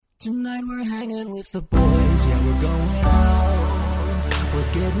Tonight we're hanging with the boys, yeah, we're going out.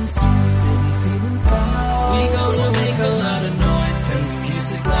 We're getting stupid and feeling proud. We gonna make a lot of noise, turn the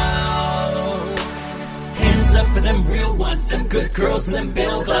music loud. Hands up for them real ones, them good girls and them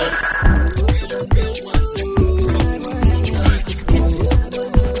bill butts. Real ones, them good girls and we're hanging out with the boys.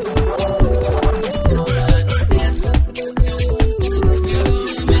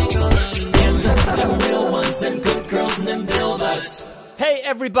 Hands up for them real ones, them good girls and them bill butts. Hey,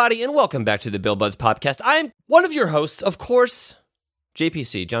 everybody, and welcome back to the Bill Buds Podcast. I'm one of your hosts, of course,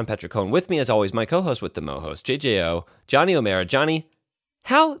 JPC, John Patrick Cohen. With me, as always, my co-host with the Mo-host, JJO, Johnny O'Mara. Johnny,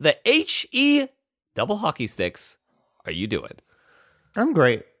 how the H-E double hockey sticks are you doing? I'm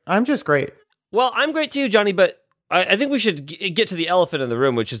great. I'm just great. Well, I'm great too, Johnny, but I think we should get to the elephant in the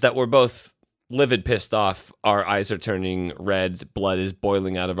room, which is that we're both livid, pissed off. Our eyes are turning red. Blood is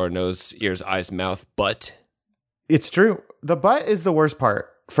boiling out of our nose, ears, eyes, mouth, butt. It's true. The butt is the worst part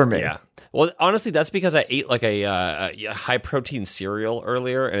for me. Yeah. Well, honestly, that's because I ate like a high-protein cereal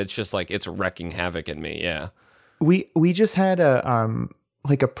earlier, and it's just like, it's wrecking havoc in me, yeah. We just had a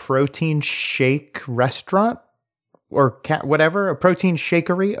protein shake restaurant or whatever, a protein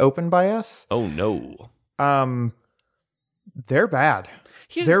shakery opened by us. Oh, no. They're bad.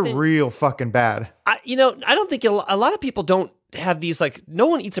 They're real fucking bad. I don't think a lot of people don't have these, like, no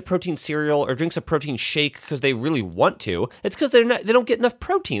one eats a protein cereal or drinks a protein shake because they really want to. It's because they don't get enough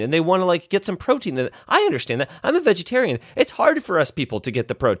protein and they want to, like, get some protein. I understand that. I'm a vegetarian. It's hard for us people to get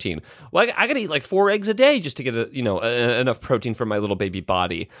the protein. Well, I got to eat like 4 eggs a day just to get enough protein for my little baby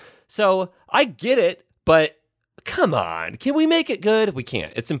body. So I get it, but come on, can we make it good? We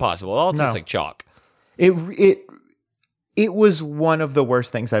can't. It's impossible. It all tastes like chalk. It was one of the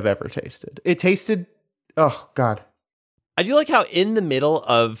worst things I've ever tasted. It tasted, oh God. I do like how in the middle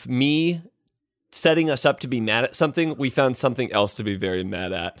of me setting us up to be mad at something, we found something else to be very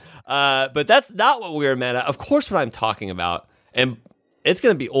mad at. But that's not what we were mad at. Of course, what I'm talking about, and it's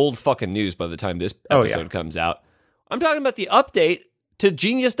going to be old fucking news by the time this episode comes out. I'm talking about the update to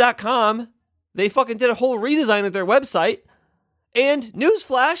Genius.com. They fucking did a whole redesign of their website. And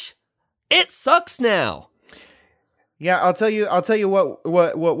newsflash, it sucks now. Yeah, I'll tell you what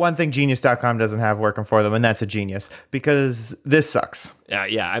one thing Genius.com doesn't have working for them, and that's a Genius, because this sucks.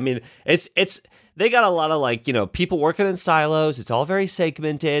 Yeah. I mean, it's they got a lot of, like, people working in silos. It's all very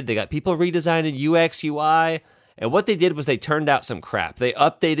segmented. They got people redesigning UX, UI, and what they did was they turned out some crap. They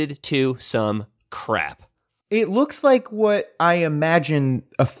updated to some crap. It looks like what I imagine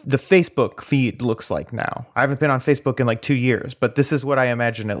the Facebook feed looks like now. I haven't been on Facebook in like 2 years, but this is what I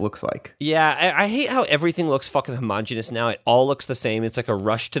imagine it looks like. Yeah, I hate how everything looks fucking homogenous now. It all looks the same. It's like a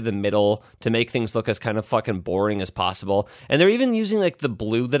rush to the middle to make things look as kind of fucking boring as possible. And they're even using like the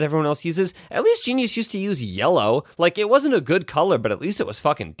blue that everyone else uses. At least Genius used to use yellow. Like, it wasn't a good color, but at least it was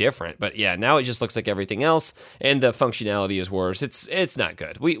fucking different. But yeah, now it just looks like everything else, and the functionality is worse. It's not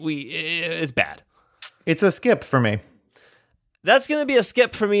good. It's bad. It's a skip for me. That's going to be a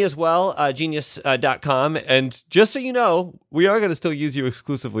skip for me as well, Genius.com. And just so you know, we are going to still use you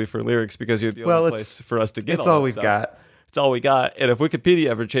exclusively for lyrics because you're the only place for us to get it's all all that we've stuff. got. It's all we got. And if Wikipedia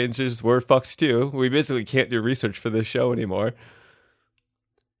ever changes, we're fucked too. We basically can't do research for this show anymore.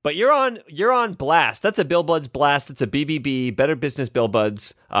 But you're on blast. That's a Bill Buds blast. It's a BBB, Better Business Bill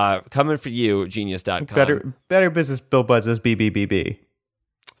Buds, coming for you, Genius.com. Better Business Bill Buds is BBBB.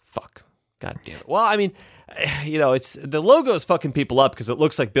 Fuck. God damn it. Well, I mean, it's the logo's fucking people up because it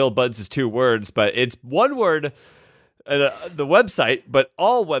looks like Bill Buds is 2 words, but it's 1 word, the website, but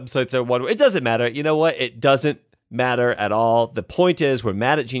all websites are 1 word. It doesn't matter. You know what? It doesn't matter at all. The point is we're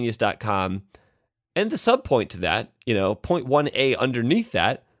mad at Genius.com. And the sub-point to that, point 1A underneath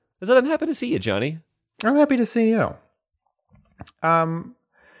that, is that I'm happy to see you, Johnny. I'm happy to see you. I'm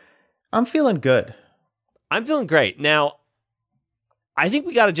feeling good. I'm feeling great. Now, I think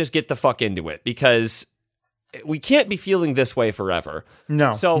we got to just get the fuck into it because we can't be feeling this way forever.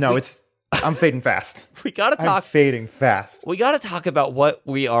 No, I'm fading fast. We got to talk. I'm fading fast. We got to talk about what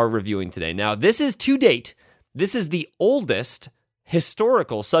we are reviewing today. Now, this is to date. This is the oldest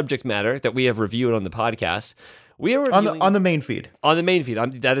historical subject matter that we have reviewed on the podcast. We are reviewing on the main feed. On the main feed.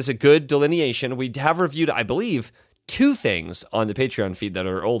 That is a good delineation. We have reviewed, I believe, 2 things on the Patreon feed that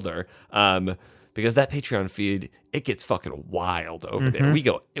are older. Because that Patreon feed, it gets fucking wild over there. We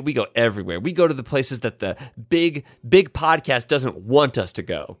go everywhere. We go to the places that the big podcast doesn't want us to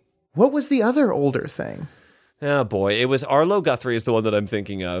go. What was the other older thing? Oh boy, it was Arlo Guthrie is the one that I'm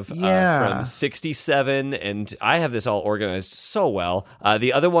thinking of. From 67, and I have this all organized so well.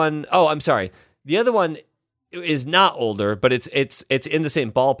 The other one, I'm sorry. The other one is not older, but it's in the same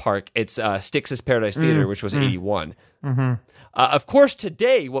ballpark. It's Styx's Paradise Theater, which was 81. Of course,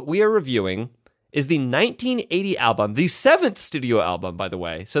 today, what we are reviewing is the 1980 album, the 7th studio album, by the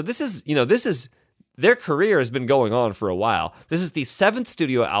way. So this is their career has been going on for a while. This is the 7th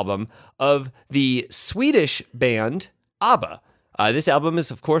studio album of the Swedish band ABBA. This album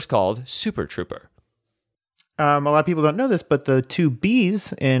is, of course, called Super Trooper. A lot of people don't know this, but the 2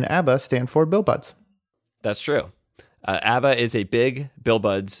 B's in ABBA stand for Bill Buds. That's true. ABBA is a big Bill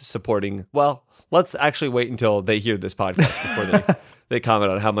Buds supporting. Well, let's actually wait until they hear this podcast before they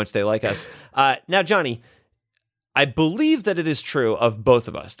comment on how much they like us. Now, Johnny, I believe that it is true of both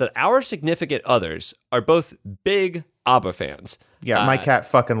of us that our significant others are both big ABBA fans. Yeah, my cat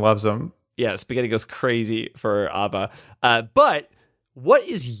fucking loves them. Yeah, Spaghetti goes crazy for ABBA. But what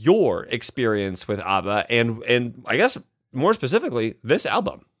is your experience with ABBA and I guess more specifically, this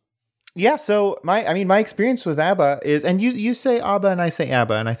album? Yeah, so my experience with ABBA is, and you say ABBA and I say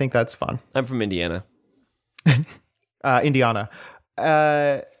ABBA, and I think that's fun. I'm from Indiana. Indiana.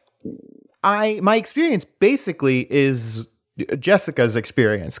 My experience basically is Jessica's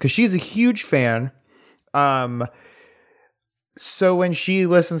experience because she's a huge fan. So when she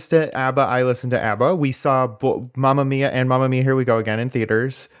listens to ABBA, I listen to ABBA. We saw Mamma Mia and Mamma Mia Here We Go Again in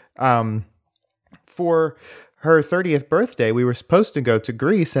theaters. For her 30th birthday, we were supposed to go to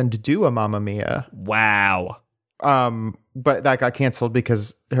Greece and do a Mamma Mia. Wow. But that got canceled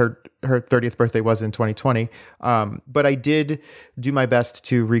because her 30th birthday was in 2020. But I did do my best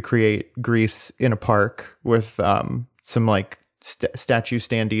to recreate Greece in a park with some like statue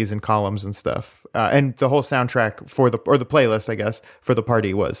standees and columns and stuff. And the whole soundtrack for the playlist, I guess, for the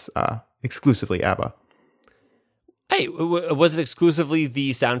party was exclusively ABBA. Hey, was it exclusively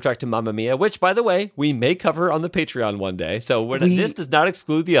the soundtrack to Mamma Mia, which, by the way, we may cover on the Patreon one day. So this does not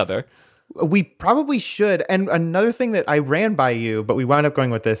exclude the other. We probably should. And another thing that I ran by you, but we wound up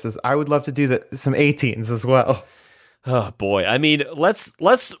going with this, is I would love to do some 18s as well. Oh, boy. I mean, let's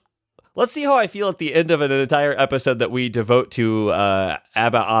see how I feel at the end of an entire episode that we devote to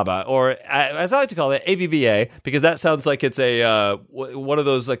ABBA, or as I like to call it, ABBA, because that sounds like it's a one of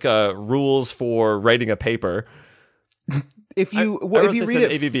those like rules for writing a paper. If you read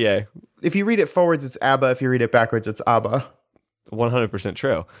it ABBA, if you read it forwards, it's ABBA. If you read it backwards, it's ABBA. 100%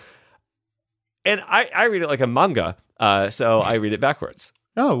 true. And I read it like a manga, so I read it backwards.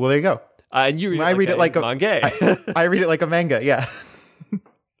 Oh, well, there you go. And you read it like a manga. I read it like a manga. Yeah.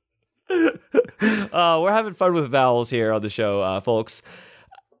 We're having fun with vowels here on the show, folks.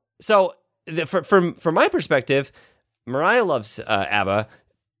 So, from my perspective, Mariah loves ABBA.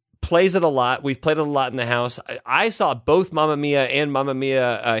 Plays it a lot. We've played it a lot in the house. I saw both Mamma Mia and Mamma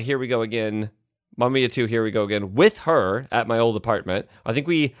Mia Here We Go Again, Mamma Mia 2 Here We Go Again with her at my old apartment. I think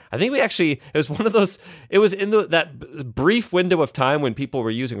we actually, it was one of those, it was in that brief window of time when people were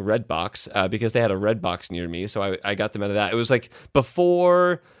using Redbox because they had a Redbox near me, so I got them out of that. It was like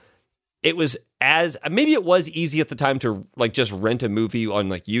before it was maybe it was easy at the time to like just rent a movie on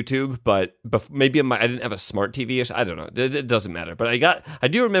like YouTube, but maybe I didn't have a smart TV or so, I don't know. It doesn't matter. But I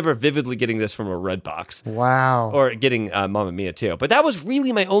do remember vividly getting this from a Redbox. Wow. Or getting Mamma Mia too. But that was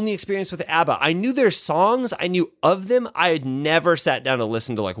really my only experience with ABBA. I knew their songs. I knew of them. I had never sat down to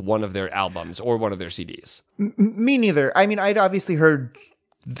listen to like one of their albums or one of their CDs. Me neither. I mean, I'd obviously heard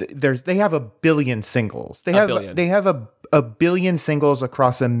they have 1 billion singles. They have a billion singles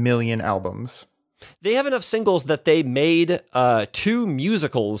across 1 million albums. They have enough singles that they made 2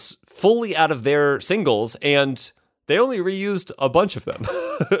 musicals fully out of their singles, and they only reused a bunch of them.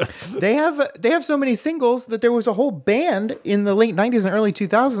 They have so many singles that there was a whole band in the late 90s and early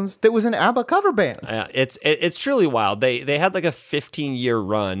 2000s that was an ABBA cover band. It's truly wild. They had like a 15-year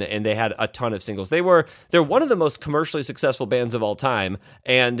run, and they had a ton of singles. They're one of the most commercially successful bands of all time,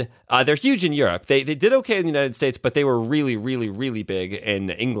 and they're huge in Europe. They did okay in the United States, but they were really, really, really big in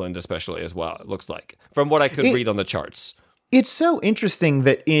England especially as well, it looks like, from what I could read on the charts. It's so interesting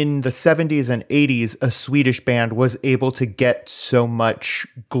that in the 70s and 80s, a Swedish band was able to get so much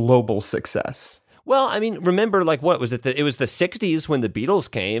global success. Well, I mean, remember, like, what was it? It was the 60s when the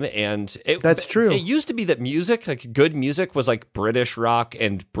Beatles came, and that's true. It used to be that music, like good music, was like British rock,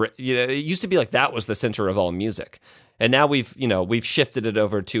 and it used to be like that was the center of all music. And now we've shifted it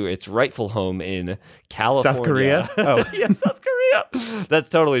over to its rightful home in California. South Korea? Oh. Yeah, South Korea. That's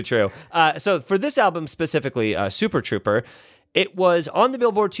totally true. So for this album specifically, Super Trooper, it was on the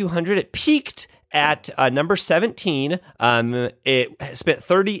Billboard 200. It peaked at number 17. It spent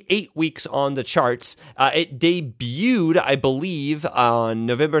 38 weeks on the charts. It debuted, I believe, on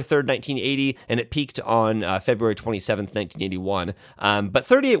November 3rd, 1980, and it peaked on February 27th, 1981. But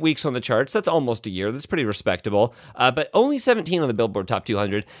 38 weeks on the charts, that's almost a year. That's pretty respectable. But only 17 on the Billboard Top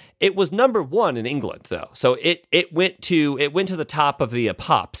 200. It was number 1 in England, though. So it went to the top of the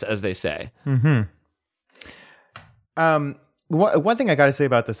pops, as they say. Mm-hmm. One thing I got to say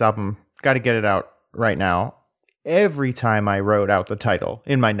about this album, got to get it out right now. Every time I wrote out the title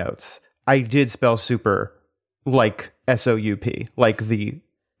in my notes, I did spell super like S-O-U-P, like the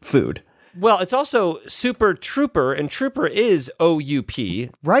food. Well, it's also Super Trooper, and Trooper is O-U-P.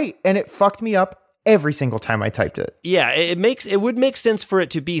 Right, and it fucked me up every single time I typed it. Yeah, it would make sense for it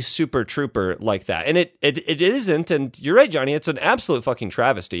to be Super Trooper like that, and it isn't. And you're right, Johnny. It's an absolute fucking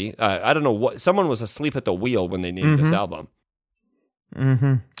travesty. I don't know what someone was asleep at the wheel when they named this album.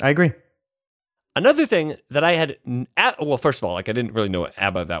 Mm-hmm. I agree. Another thing that I had, well, first of all, like I didn't really know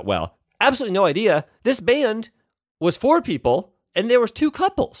ABBA that well. Absolutely no idea. This band was 4 people, and there was 2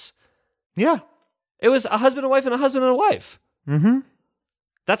 couples. Yeah, it was a husband and wife and a husband and a wife. Mm-hmm.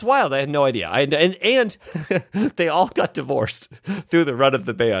 That's wild. I had no idea. And they all got divorced through the run of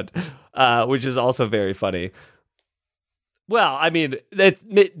the band, which is also very funny. Well, I mean,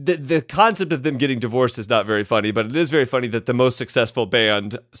 the concept of them getting divorced is not very funny, but it is very funny that the most successful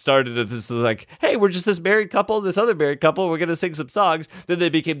band started as this like, hey, we're just this married couple, this other married couple, we're going to sing some songs. Then they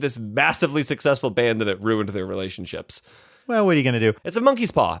became this massively successful band that it ruined their relationships. Well, what are you going to do? It's a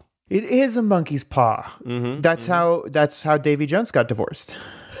monkey's paw. It is a monkey's paw. Mm-hmm, That's how Davy Jones got divorced.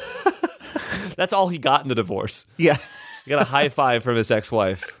 That's all he got in the divorce. Yeah. He got a high five from his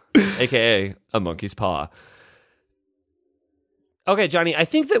ex-wife, aka a monkey's paw. Okay, Johnny, I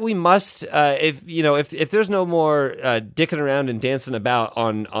think that we must, if there's no more dicking around and dancing about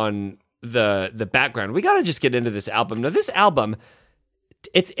on the background, we got to just get into this album. Now, this album,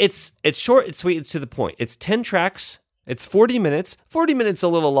 it's short, it's sweet, it's to the point. It's 10 tracks. It's 40 minutes. 40 minutes a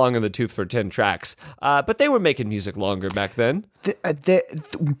little long in the tooth for 10 tracks. But they were making music longer back then.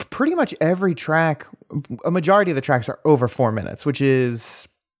 Pretty much every track, a majority of the tracks are over 4 minutes, which is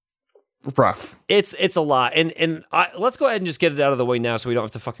rough. It's a lot. And let's go ahead and just get it out of the way now so we don't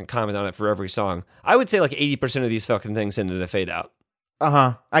have to fucking comment on it for every song. I would say like 80% of these fucking things ended a fade out.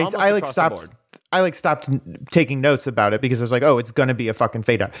 Uh-huh. I stopped taking notes about it because I was like, oh, it's going to be a fucking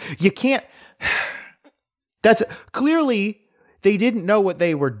fade out. You can't... That's clearly they didn't know what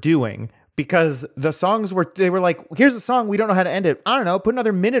they were doing because the songs they were like, here's a song, we don't know how to end it. I don't know, put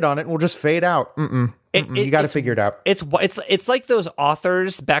another minute on it and we'll just fade out. You got to figure it out. It's like those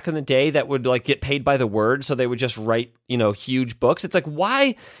authors back in the day that would like get paid by the word, so they would just write, huge books. It's like,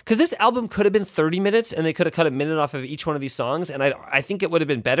 why? Because this album could have been 30 minutes and they could have cut a minute off of each one of these songs, and I think it would have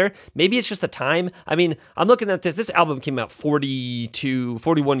been better. Maybe it's just the time. I mean, I'm looking at this album came out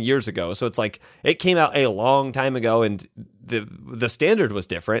 41 years ago, so it's like it came out a long time ago and the standard was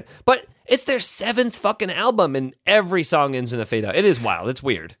different, but it's their 7th fucking album and every song ends in a fade out. It is wild. It's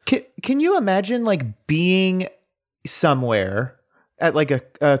weird. Can you imagine like being somewhere at like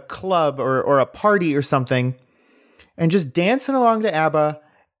a club or a party or something and just dancing along to ABBA,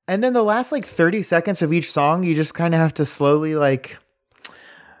 and then the last like 30 seconds of each song you just kind of have to slowly like,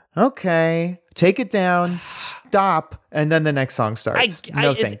 okay, take it down, stop, and then the next song starts.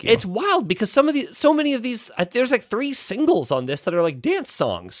 Thank you. It's wild because so many of these, there's like 3 singles on this that are like dance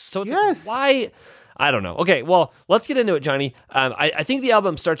songs. So it's yes. like, why? I don't know. Okay, well, let's get into it, Johnny. I think the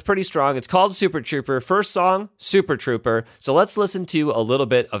album starts pretty strong. It's called Super Trooper. First song, Super Trooper. So let's listen to a little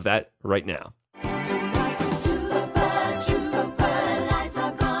bit of that right now.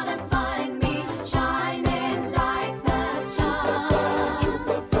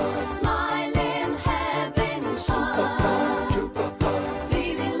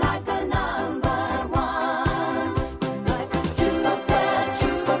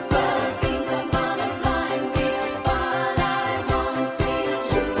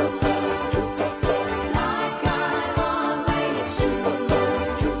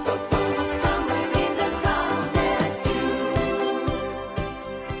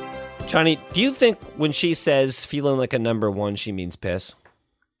 Johnny, do you think when she says feeling like a number 1, she means piss?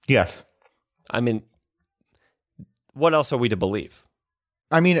 Yes. I mean, what else are we to believe?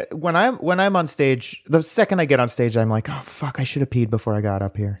 I mean, when I'm on stage, the second I get on stage, I'm like, oh, fuck, I should have peed before I got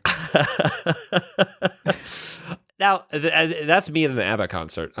up here. Now, that's me at an ABBA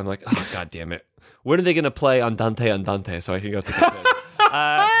concert. I'm like, oh, God damn it. When are they going to play Andante Andante so I can go take a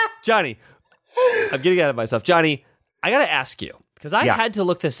piss? Johnny, I'm getting out of myself. Johnny, I got to ask you. Because I had to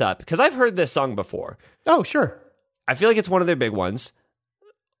look this up, because I've heard this song before. Oh, sure. I feel like it's one of their big ones.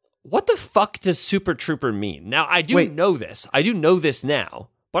 what the fuck does Super Trooper mean? Now, I do know this. I do know this now,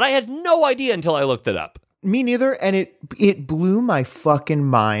 but I had no idea until I looked it up. Me neither, and it blew my fucking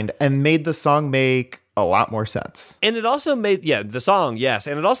mind and made the song make a lot more sense. And it also made, the song, yes,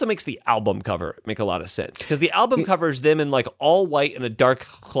 and it also makes the album cover make a lot of sense, because the album covers them in like all white in a dark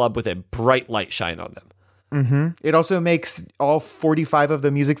club with a bright light shine on them. Mm-hmm. It also makes all 45 of the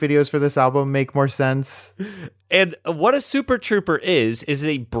music videos for this album make more sense. And what a Super Trooper is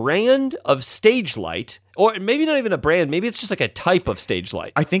a brand of stage light, or maybe not even a brand. Maybe it's just like a type of stage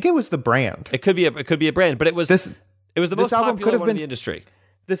light. I think it was the brand. It could be a brand, but it was the most popular one in the industry.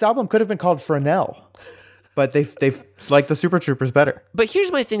 This album could have been called Fresnel, but they've liked the Super Troopers better. But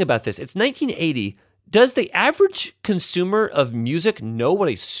here's my thing about this: it's 1980. Does the average consumer of music know what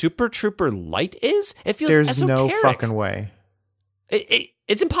a Super Trooper light is? It feels esoteric. No fucking way.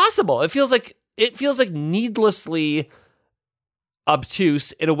 It's impossible. It feels like needlessly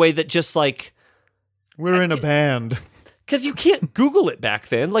obtuse in a way that just like we're in a band. Because you can't Google it back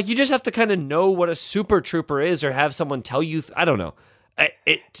then. Like, you just have to kind of know what a Super Trooper is, or have someone tell you. I don't know.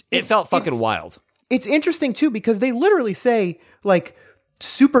 It felt fucking wild. It's interesting too, because they literally say like,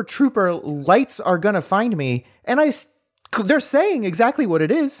 Super Trooper lights are gonna find me, and they're saying exactly what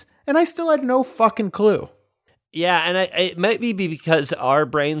it is, and I still had no fucking clue. Yeah, and it might be because our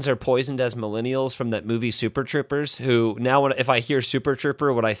brains are poisoned as millennials from that movie Super Troopers, who now if I hear Super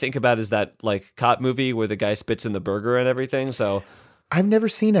Trooper, what I think about is that like cop movie where the guy spits in the burger and everything. So I've never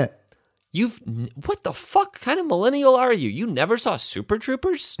seen it. What the fuck kind of millennial are you? You never saw Super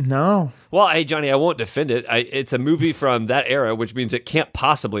Troopers? No. Well, hey, Johnny, I won't defend it. It's a movie from that era, which means it can't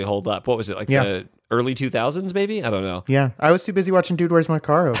possibly hold up. What was it, like the early 2000s, maybe? I don't know. Yeah, I was too busy watching Dude, Where's My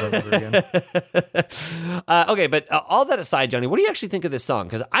Car over and over again. Okay, but all that aside, Johnny, what do you actually think of this song?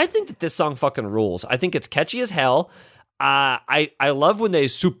 Because I think that this song fucking rules. I think it's catchy as hell. I love when they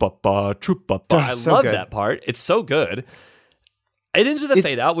super-pa, troop-pa-pa. I love that part. It's so good. It ends with a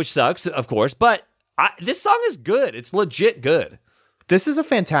fade out, which sucks, of course, but this song is good. It's legit good. This is a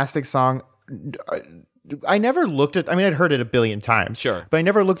fantastic song. I never looked at, I'd heard it a billion times. Sure. But I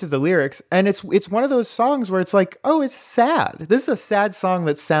never looked at the lyrics. And it's one of those songs where it's like, oh, it's sad. This is a sad song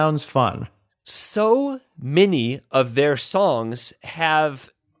that sounds fun. So many of their songs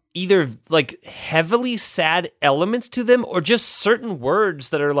have either like heavily sad elements to them, or just certain words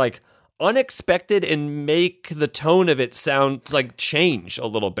that are like unexpected and make the tone of it sound like change a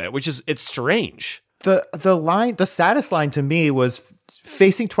little bit, it's strange. The saddest line to me was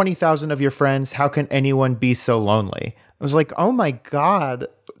facing 20,000 of your friends. How can anyone be so lonely? I was like, oh my God,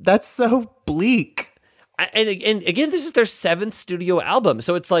 that's so bleak. And again, this is their 7th studio album.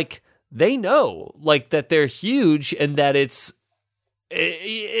 So it's like, they know like that they're huge and that it's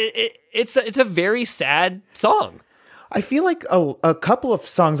a very sad song. I feel like a couple of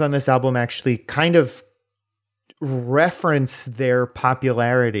songs on this album actually kind of reference their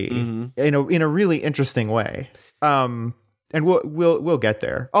popularity in a really interesting way. And we'll get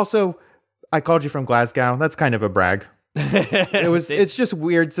there. Also, I Called You From Glasgow. That's kind of a brag. It's just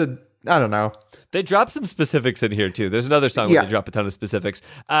weird to, I don't know. They drop some specifics in here too. There's another song where they drop a ton of specifics.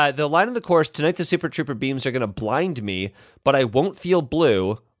 The line in the chorus, "Tonight the Super Trooper beams are going to blind me, but I won't feel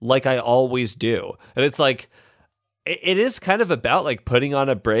blue like I always do." And it's like, it is kind of about like putting on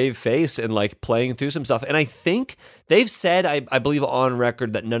a brave face and like playing through some stuff. And I think they've said, I believe on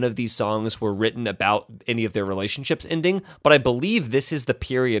record, that none of these songs were written about any of their relationships ending. But I believe this is the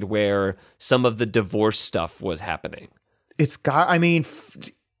period where some of the divorce stuff was happening. It's gotta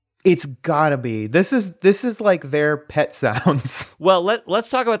be. This is like their Pet Sounds. Well,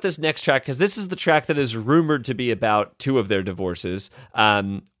 let's talk about this next track, because this is the track that is rumored to be about 2 of their divorces,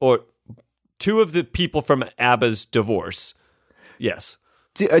 or 2 of the people from ABBA's divorce. Yes.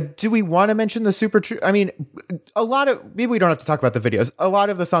 Do we want to mention the Super Trooper? Maybe we don't have to talk about the videos. A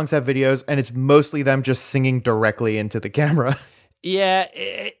lot of the songs have videos, and it's mostly them just singing directly into the camera. Yeah,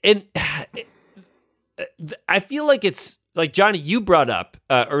 and I feel like it's like, Johnny, you brought up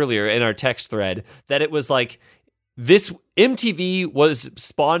earlier in our text thread that it was like, this MTV was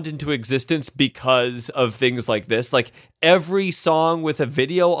spawned into existence because of things like this. Like every song with a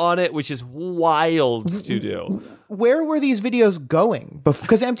video on it, which is wild to do. Where were these videos going?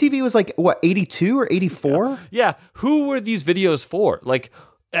 Because MTV was like, what, 82 or 84? Yeah. Who were these videos for? Like,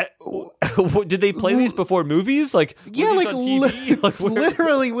 did they play these before movies? Like, yeah, like on TV?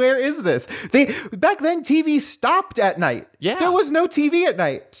 Literally, where is this? Back then, TV stopped at night. Yeah, there was no TV at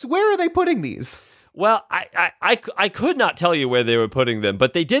night. So where are they putting these? Well, I could not tell you where they were putting them,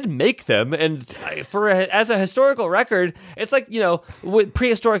 but they did make them, and as a historical record, it's like, with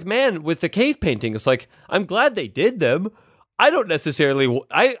Prehistoric Man with the cave painting. It's like, I'm glad they did them. I don't necessarily,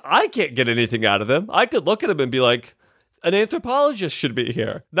 I can't get anything out of them. I could look at them and be like, an anthropologist should be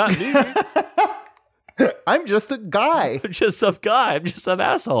here, not me. I'm just a guy. I'm just some guy. I'm just some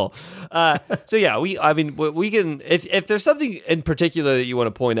asshole. So yeah, we can, if there's something in particular that you want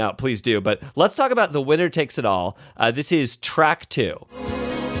to point out, please do. But let's talk about The Winner Takes It All. This is track 2.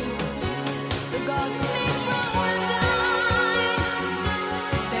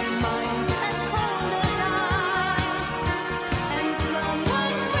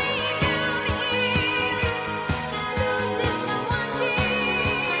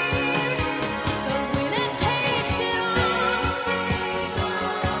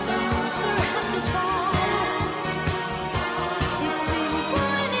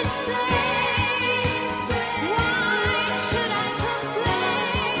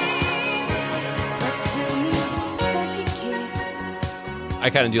 I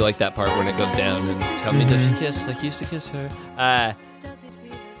kind of do like that part when it goes down and tell me, does she kiss like you used to kiss her?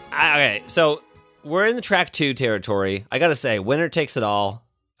 Okay, so we're in the track 2 territory. I gotta say, Winner Takes It All,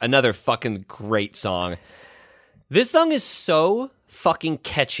 another fucking great song. This song is so fucking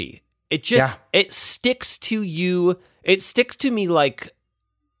catchy. It just, it sticks to you. It sticks to me like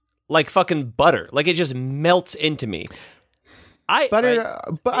fucking butter. Like it just melts into me. But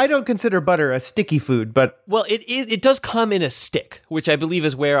I don't consider butter a sticky food, but well, it does come in a stick, which I believe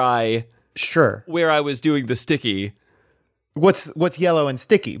is where I was doing the sticky. What's yellow and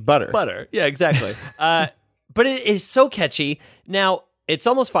sticky? Butter. Yeah, exactly. But it is so catchy. Now it's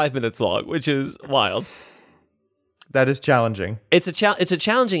almost 5 minutes long, which is wild. That is challenging. It's a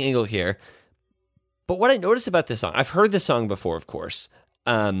challenging angle here. But what I noticed about this song, I've heard this song before, of course.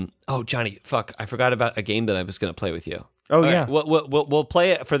 Oh, Johnny, fuck! I forgot about a game that I was going to play with you. Oh, yeah. We'll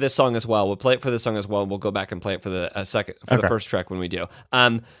play it for this song as well. And we'll go back and play it for the the first track when we do.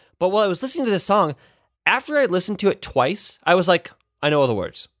 But while I was listening to this song, after I listened to it twice, I was like, I know all the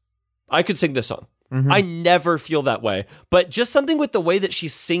words. I could sing this song. Mm-hmm. I never feel that way, but just something with the way that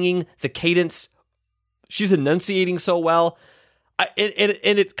she's singing, the cadence, she's enunciating so well. And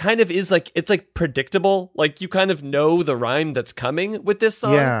it kind of is like, it's like predictable. Like you kind of know the rhyme that's coming with this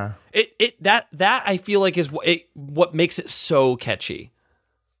song. Yeah. That I feel like is what makes it so catchy.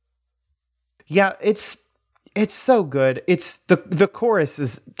 Yeah, it's so good. It's the chorus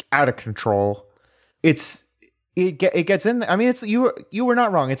is out of control. It gets in. I mean, it's you were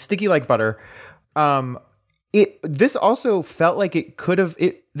not wrong. It's sticky like butter. This also felt like it could have.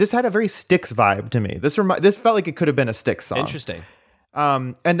 This had a very Styx vibe to me. This felt like it could have been a Styx song. Interesting.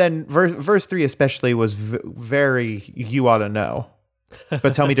 And then verse 3 especially was very you ought to know.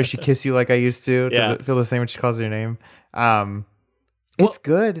 But tell me, does she kiss you like I used to? Yeah. Does it feel the same when she calls your name? It's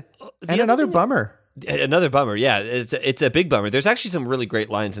good. And another bummer. Another bummer, yeah. It's a big bummer. There's actually some really great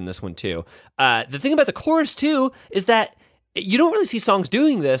lines in this one too. The thing about the chorus too is that you don't really see songs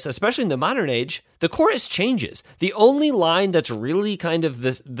doing this, especially in the modern age. The chorus changes. The only line that's really kind of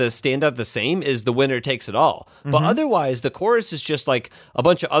the standout the same is the winner takes it all. Mm-hmm. But otherwise, the chorus is just like a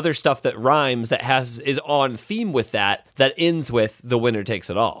bunch of other stuff that rhymes that is on theme with that ends with the winner takes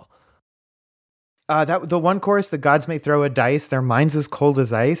it all. The one chorus, the gods may throw a dice, their minds as cold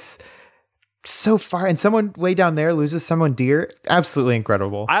as ice. So far, and someone way down there loses someone dear. Absolutely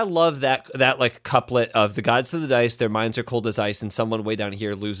incredible. I love that like couplet of the gods throw the dice, their minds are cold as ice, and someone way down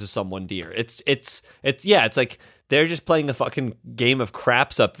here loses someone dear. It's like they're just playing a fucking game of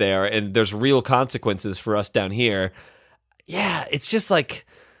craps up there, and there's real consequences for us down here. Yeah, it's just like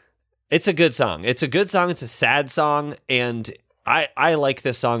it's a good song. It's a good song. It's a sad song, and I like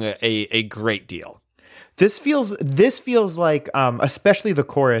this song a great deal. This feels like, especially the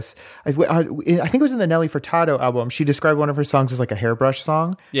chorus. I think it was in the Nelly Furtado album. She described one of her songs as like a hairbrush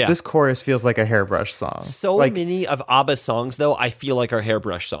song. Yeah. This chorus feels like a hairbrush song. So many of ABBA's songs, though, I feel like are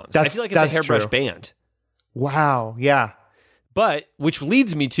hairbrush songs. I feel like it's a hairbrush band. Wow. Yeah. But which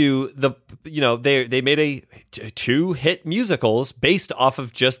leads me to they made two hit musicals based off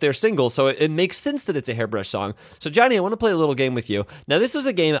of just their singles, so it makes sense that it's a hairbrush song. So Johnny, I want to play a little game with you. Now this was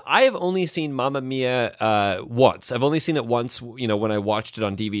a game I have only seen Mamma Mia once. I've only seen it once, when I watched it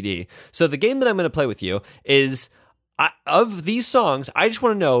on DVD. So the game that I'm going to play with you is of these songs. I just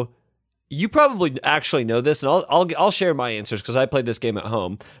want to know. You probably actually know this, and I'll share my answers because I played this game at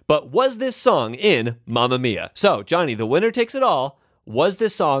home. But was this song in Mamma Mia? So, Johnny, the winner takes it all. Was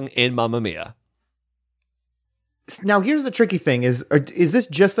this song in Mamma Mia? Now, here's the tricky thing: is this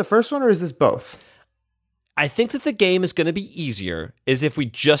just the first one, or is this both? I think that the game is going to be easier is if we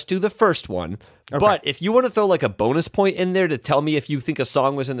just do the first one. Okay. But if you want to throw like a bonus point in there to tell me if you think a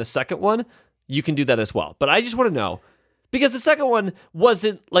song was in the second one, you can do that as well. But I just want to know because the second one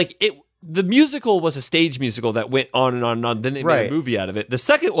wasn't like it. the musical was a stage musical that went on and on and on. Then they made Right. a movie out of it. The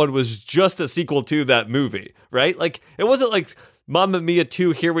second one was just a sequel to that movie, right? Like, it wasn't like Mamma Mia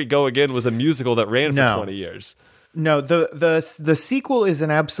 2, Here We Go Again was a musical that ran for No. 20 years. No, the sequel is an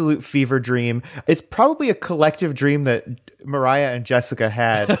absolute fever dream. It's probably a collective dream that Mariah and Jessica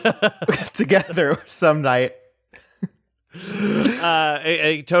had together some night.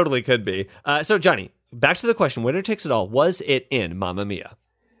 It totally could be. So, Johnny, back to the question. Winner Takes It All. Was it in Mamma Mia?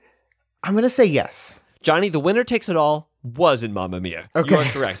 I'm going to say yes. Johnny, the winner takes it all was in Mamma Mia. Okay. You are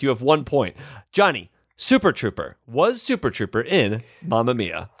correct. You have 1 point. Johnny, Super Trooper. Was Super Trooper in Mamma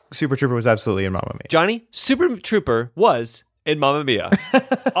Mia? Super Trooper was absolutely in Mamma Mia. Johnny, Super Trooper was in Mamma Mia.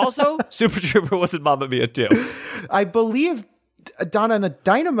 Also, Super Trooper was in Mamma Mia too. I believe Donna and the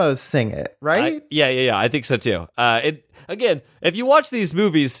Dynamos sing it, right? Yeah. I think so too. Again, if you watch these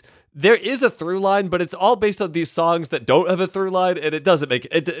movies, there is a through line, but it's all based on these songs that don't have a through line, and it doesn't make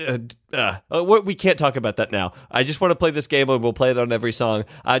it. We can't talk about that now. I just want to play this game, and we'll play it on every song.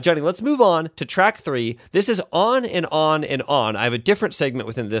 Johnny, let's move on to track 3. This is On and On and On. I have a different segment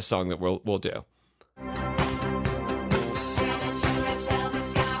within this song that we'll do.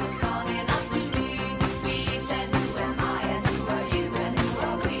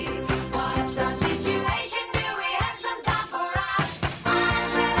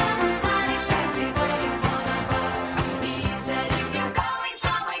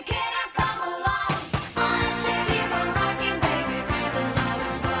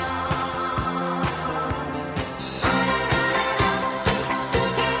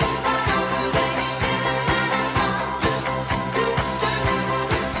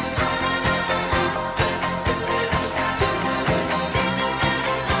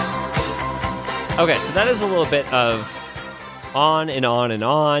 Okay, so that is a little bit of On and On and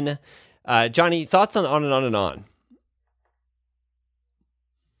On. Johnny, thoughts on On and On and On?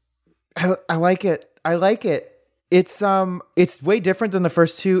 I like it. I like it. It's way different than the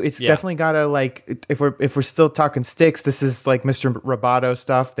first two. It's definitely got a, like, if we're still talking Styx, this is like Mr. Roboto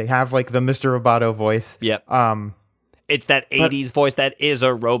stuff. They have like the Mr. Roboto voice. Yep. It's that 80s voice that is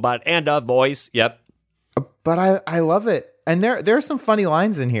a robot and a voice. Yep. But I love it. And there are some funny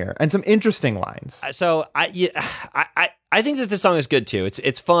lines in here and some interesting lines. So I think that this song is good too.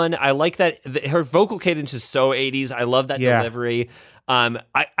 It's fun. I like that her vocal cadence is so 80s. I love that delivery.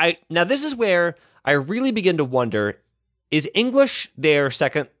 Now this is where I really begin to wonder, is English their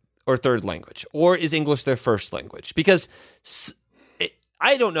second or third language, or is English their first language? Because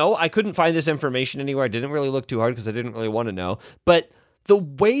I don't know. I couldn't find this information anywhere. I didn't really look too hard because I didn't really want to know. But the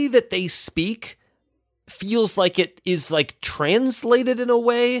way that they speak feels like it is like translated in a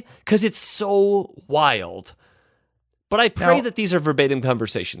way because it's so wild. But I pray that these are verbatim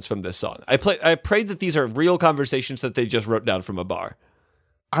conversations from this song. I pray that these are real conversations that they just wrote down from a bar.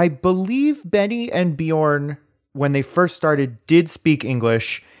 I believe Benny and Bjorn, when they first started, did speak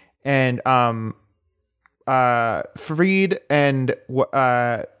English, and Fried and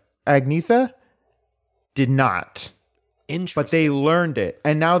Agnetha did not. Interesting. But they learned it,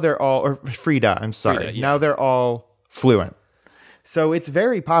 and now they're all, or Frida, I'm sorry. Frida, yeah. Now they're all fluent. So it's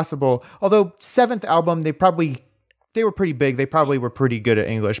very possible, although 7th album, they were pretty big. They probably were pretty good at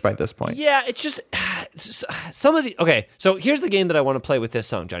English by this point. Yeah, it's just some of the... Okay, so here's the game that I want to play with this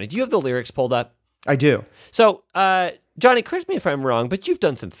song, Johnny. Do you have the lyrics pulled up? I do. So, Johnny, correct me if I'm wrong, but you've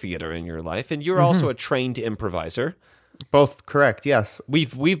done some theater in your life, and you're also a trained improviser. Both correct, yes.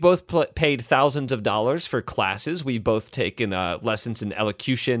 We've both paid thousands of dollars for classes. We've both taken lessons in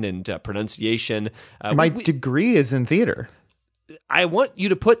elocution and pronunciation. My degree is in theater. I want you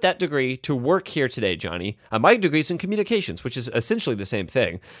to put that degree to work here today, Johnny. My degree is in communications, which is essentially the same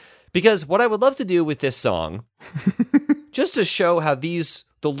thing. Because what I would love to do with this song, just to show how the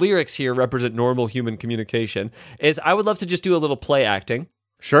lyrics here represent normal human communication, is I would love to just do a little play acting.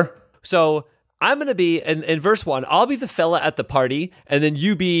 Sure. So I'm going to be, in verse 1, I'll be the fella at the party, and then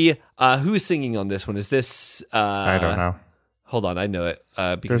you be, who's singing on this one? Is this... I don't know. Hold on, I know it.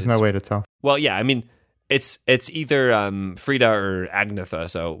 There's no way to tell. Well, yeah, I mean... It's either Frida or Agnetha,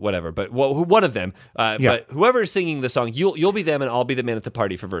 so whatever. But one of them. But whoever is singing the song, you'll be them, and I'll be the man at the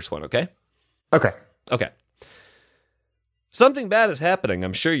party for verse 1. Okay. Okay. Something bad is happening.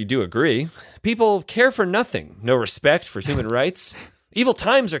 I'm sure you do agree. People care for nothing. No respect for human rights. Evil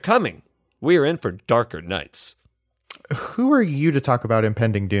times are coming. We are in for darker nights. Who are you to talk about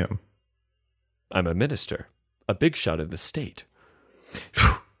impending doom? I'm a minister, a big shot in the state.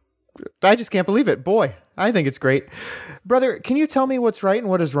 I just can't believe it. Boy, I think it's great. Brother, can you tell me what's right and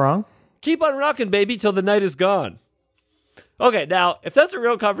what is wrong? Keep on rocking, baby, till the night is gone. Okay, now, if that's a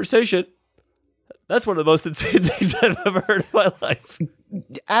real conversation, that's one of the most insane things I've ever heard in my life.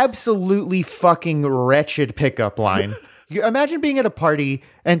 absolutely fucking wretched pickup line. You imagine being at a party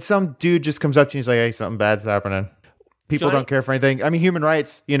and some dude just comes up to you and he's like, hey, something bad's happening. People Johnny- don't care for anything. I mean, human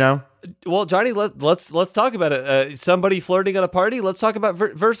rights, you know? Well, Johnny, let's talk about it. Somebody flirting at a party. Let's talk about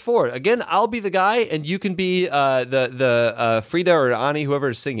verse 4. Again, I'll be the guy, and you can be the Frida or Ani, whoever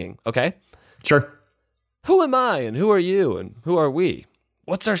is singing. Okay. Sure. Who am I, and who are you, and who are we?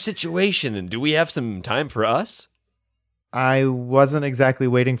 What's our situation, and do we have some time for us? I wasn't exactly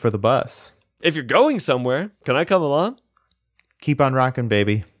waiting for the bus. If you're going somewhere, can I come along? Keep on rocking,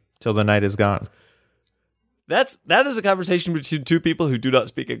 baby, till the night is gone. That is a conversation between two people who do not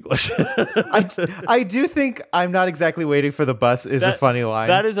speak English. I do think I'm not exactly waiting for the bus is a funny line.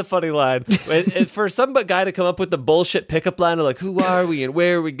 That is a funny line. And for some guy to come up with the bullshit pickup line of like, who are we and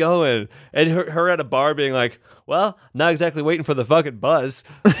where are we going? And her at a bar being like, well, not exactly waiting for the fucking buzz.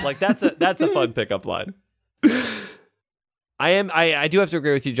 Like that's a fun pickup line. I do have to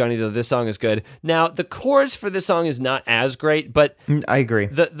agree with you, Johnny, though. This song is good. Now, the chorus for this song is not as great, but I agree.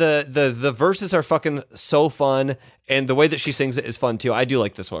 The verses are fucking so fun, and the way that she sings it is fun, too. I do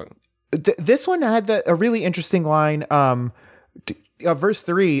like this one. This one had a really interesting line. Verse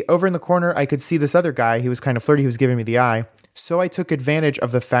 3, over in the corner, I could see this other guy. He was kind of flirty. He was giving me the eye. So I took advantage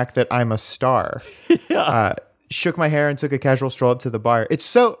of the fact that I'm a star. Yeah. Shook my hair and took a casual stroll up to the bar. It's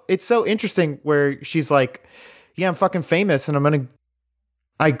so interesting where she's like, yeah, I'm fucking famous, and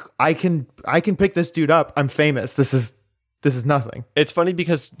I can pick this dude up. I'm famous. This is nothing. It's funny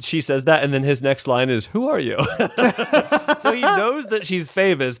because she says that, and then his next line is, who are you? So he knows that she's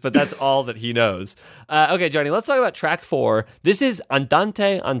famous, but that's all that he knows. Okay, Johnny, let's talk about track 4. This is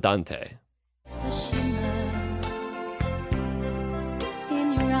Andante, Andante.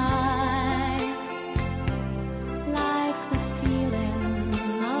 In your eyes, like the feeling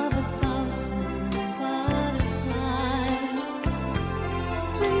of 1,000 butterflies.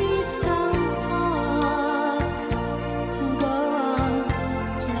 Please don't talk, go on,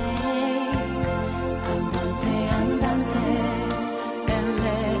 play. Andante, andante, and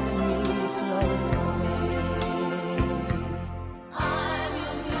let me float away.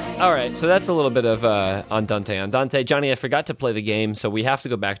 All right, so that's a little bit of Andante, Andante. Johnny, I forgot to play the game, so we have to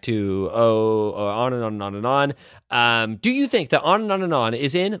go back to On and On and On and On. Do you think that On and On and On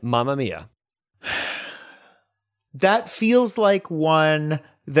is in Mamma Mia? That feels like one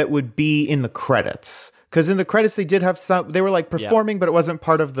that would be in the credits. Because in the credits, they did have they were like performing, but it wasn't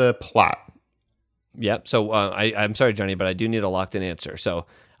part of the plot. Yep, so I'm sorry, Johnny, but I do need a locked-in answer. So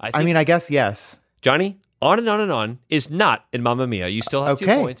I guess yes. Johnny, On and On and On is not in Mamma Mia. You still have 2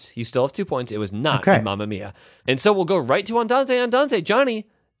 points. You still have 2 points. It was not in Mamma Mia. And so we'll go right to Andante, Andante. Johnny,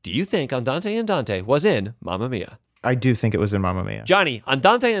 do you think Andante, Andante was in Mamma Mia? I do think it was in Mamma Mia. Johnny,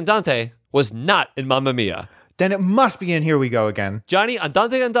 Andante, Andante was not in Mamma Mia. Then it must be in Here We Go Again. Johnny,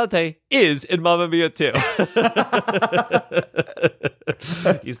 Andante, Andante is in Mamma Mia too.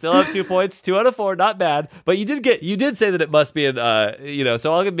 You still have 2 points, 2 out of 4, not bad. But you did say that it must be in,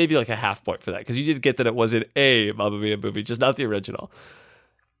 so I'll give maybe like a half point for that because you did get that it was in a Mamma Mia movie, just not the original.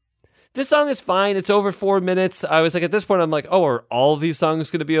 This song is fine. It's over 4 minutes. I was like, at this point, I'm like, oh, are all of these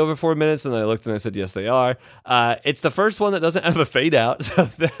songs going to be over 4 minutes? And I looked and I said, yes, they are. It's the first one that doesn't have a fade out, so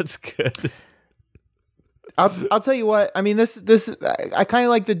that's good. I'll tell you what. I mean, this I kind of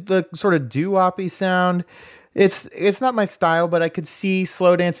like the sort of doo-woppy sound. It's not my style, but I could see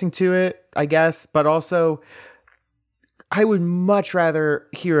slow dancing to it, I guess. But also, I would much rather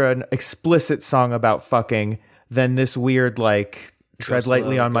hear an explicit song about fucking than this weird like tread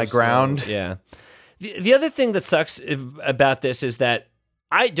lightly on my ground. Yeah. The other thing that sucks about this is that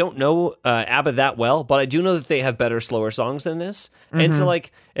I don't know ABBA that well, but I do know that they have better, slower songs than this. Mm-hmm. And so,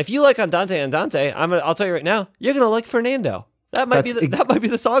 like, if you like Andante, Andante, I'll tell you right now, you're gonna like Fernando. That might be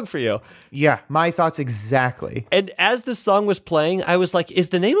the song for you. Yeah, my thoughts exactly. And as the song was playing, I was like, is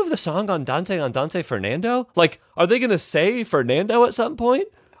the name of the song Andante, Andante Fernando? Like, are they gonna say Fernando at some point?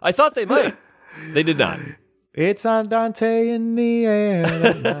 I thought they might. They did not. It's Andante in the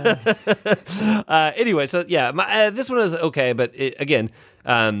air. Anyway, so yeah, this one is okay, but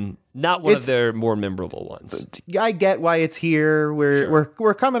not one of their more memorable ones. I get why it's here.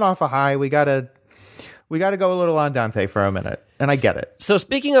 We're coming off a high. We gotta go a little Andante for a minute, and I get it. So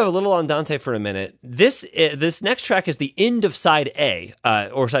speaking of a little Andante for a minute, this next track is the end of side A,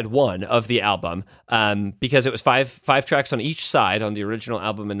 or side 1 of the album, because it was five tracks on each side on the original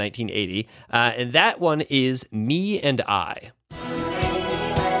album in 1980, and that one is Me and I.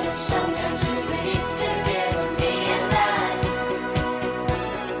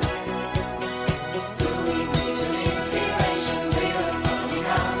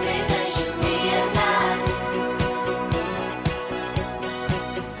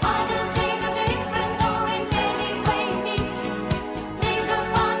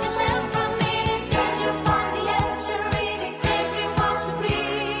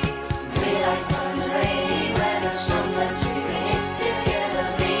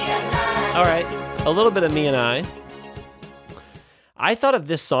 All right, a little bit of Me and I thought of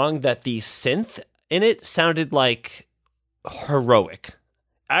this song that the synth in it sounded like heroic.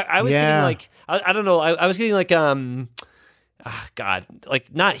 I was getting like, I don't know, I was getting like, God,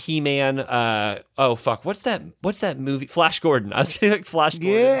 like not He-Man. Oh fuck, what's that movie? Flash Gordon. I was getting like Flash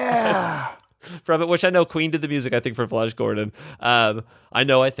Gordon. Yeah. From it, which I know Queen did the music, I think, for Flash Gordon. I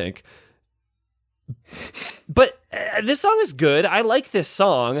think. But this song is good. I like this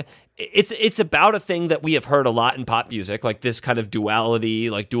song. It's about a thing that we have heard a lot in pop music, like this kind of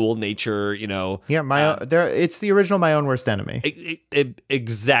duality, like dual nature, you know. Yeah, it's the original My Own Worst Enemy.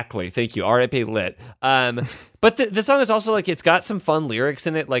 Exactly. Thank you. R.I.P. Lit. But the song is also like, it's got some fun lyrics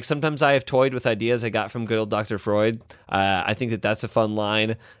in it. Like, sometimes I have toyed with ideas I got from good old Dr. Freud. I think that's a fun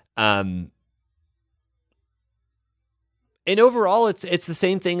line. And overall, it's the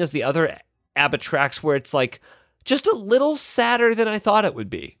same thing as the other ABBA tracks, where it's like just a little sadder than I thought it would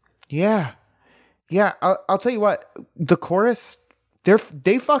be. Yeah. I'll tell you what, the chorus,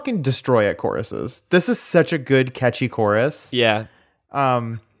 they fucking destroy at choruses. This is such a good, catchy chorus. Yeah.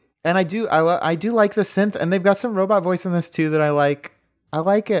 And I do like the synth, and they've got some robot voice in this too that I like. I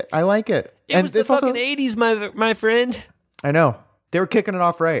like it. It was the fucking 80s, my friend. I know. They were kicking it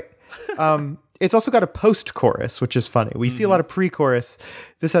off right. It's also got a post-chorus, which is funny. We see a lot of pre-chorus.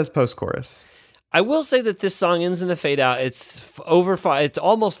 This has post-chorus. I will say that this song ends in a fade out. It's it's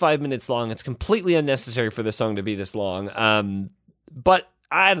almost 5 minutes long. It's completely unnecessary for the song to be this long. But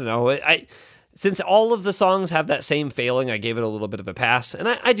I don't know. Since all of the songs have that same failing, I gave it a little bit of a pass, and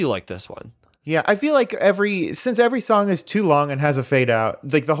I do like this one. Yeah, I feel like since every song is too long and has a fade out,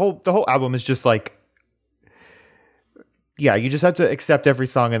 like the whole album is just like, yeah, you just have to accept every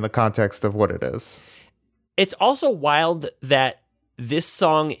song in the context of what it is. It's also wild that this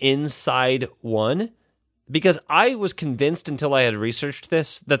song ends side one, because I was convinced until I had researched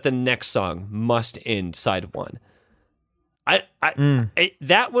this that the next song must end side one.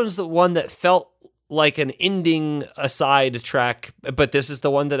 That was the one that felt like an ending aside track, but this is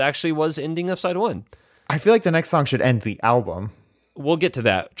the one that actually was ending of side one. I feel like the next song should end the album. We'll get to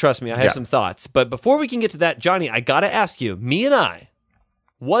that. Trust me, I have some thoughts. But before we can get to that, Johnny, I got to ask you, Me and I,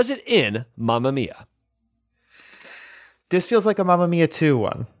 was it in Mamma Mia? This feels like a Mamma Mia 2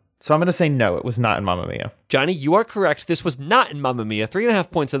 one. So I'm going to say no, it was not in Mamma Mia. Johnny, you are correct. This was not in Mamma Mia.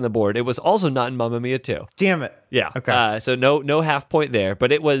 3.5 points on the board. It was also not in Mamma Mia 2. Damn it. Yeah. Okay. So no half point there,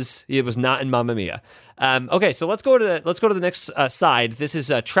 but it was not in Mamma Mia. Okay, so let's go to the next side. This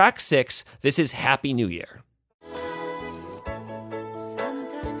is track 6. This is Happy New Year.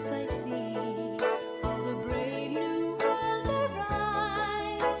 Sometimes I see how the brave new world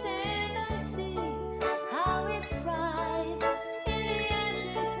arrives, and I see how it thrives in the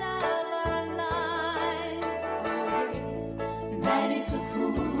ashes of our lives. Always, man is a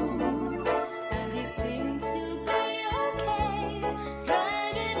fool, and he thinks he'll be okay,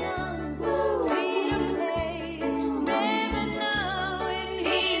 dragging on, feet of play, never knowing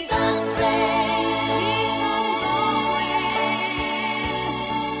he's astray. Keeps on going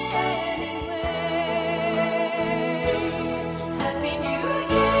anyway. Happy New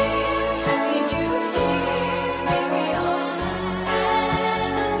Year, may we all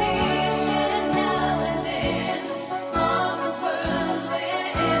have a vision now and then of a world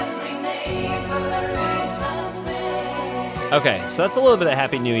where every neighbor is a friend. Okay, so that's a little bit of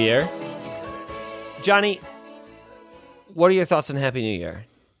Happy New Year. Johnny, what are your thoughts on Happy New Year?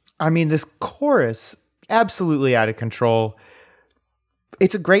 I mean, this chorus, absolutely out of control.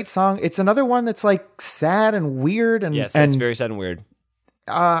 It's a great song. It's another one that's like sad and weird, and Yes, it's very sad and weird.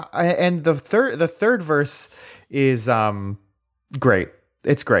 and the third verse is great.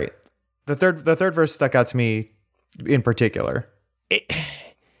 It's great. The third verse stuck out to me in particular.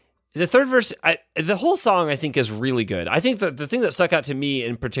 The third verse, the whole song, I think, is really good. I think the thing that stuck out to me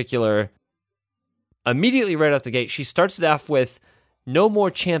in particular, immediately right out the gate, she starts it off with "No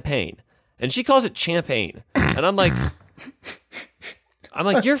more champagne," and she calls it champagne, and I'm like,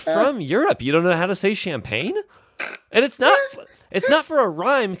 you're from Europe, you don't know how to say champagne, and it's not for a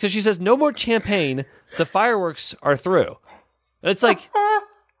rhyme, because she says "No more champagne, the fireworks are through," and it's like,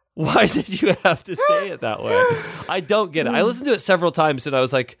 why did you have to say it that way? I don't get it. I listened to it several times, and I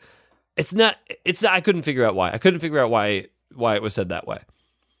was like, it's not. I couldn't figure out why. I couldn't figure out why it was said that way.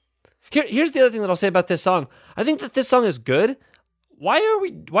 Here's the other thing that I'll say about this song. I think that this song is good. Why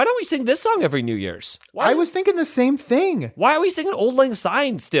don't we sing this song every New Year's? I was thinking the same thing. Why are we singing Old Lang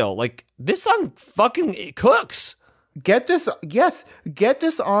Syne still? Like, this song fucking cooks. Get this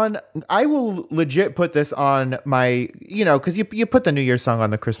on. I will legit put this on my, because you put the New Year's song on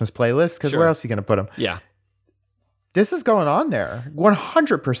the Christmas playlist, because Sure. where else are you going to put them? Yeah. This is going on there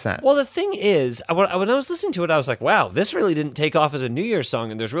 100%. Well, the thing is, when I was listening to it, I was like, wow, this really didn't take off as a New Year's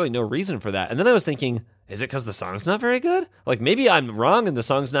song, and there's really no reason for that. And then I was thinking, is it because the song's not very good? Like, maybe I'm wrong and the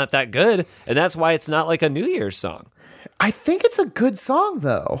song's not that good, and that's why it's not like a New Year's song. I think it's a good song,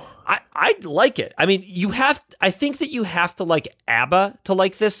 though. I like it. I mean, I think that you have to like ABBA to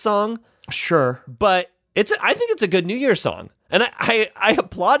like this song, Sure. but I think it's a good New Year's song. And I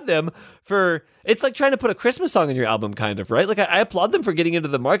applaud them for, it's like trying to put a Christmas song in your album, kind of, right? Like, I applaud them for getting into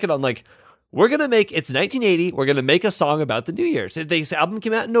the market on, like, it's 1980, we're going to make a song about the New Year's. This album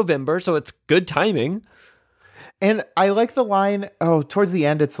came out in November, so it's good timing. And I like the line, towards the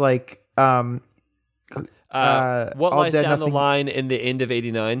end, it's like, What All lies Dead, down the Nothing- line in the end of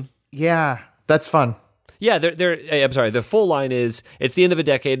 89? yeah, that's fun. Yeah, I'm sorry. The full line is, it's the end of a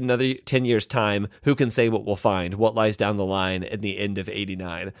decade, another 10 years' time. Who can say what we'll find? What lies down the line in the end of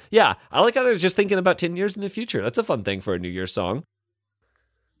 89? Yeah, I like how they're just thinking about 10 years in the future. That's a fun thing for a New Year's song.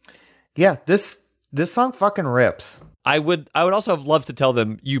 Yeah, this song fucking rips. I would also have loved to tell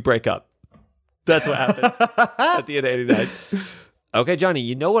them, you break up. That's what happens at the end of 89. Okay, Johnny,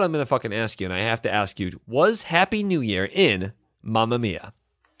 you know what I'm going to fucking ask you, and I have to ask you, was Happy New Year in Mamma Mia?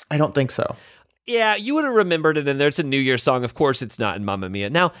 I don't think so. Yeah, you would have remembered it in there. It's a New Year's song. Of course it's not in Mamma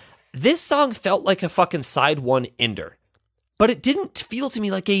Mia. Now, this song felt like a fucking side one ender, but it didn't feel to me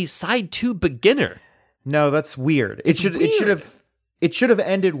like a side two beginner. No, that's weird. It should have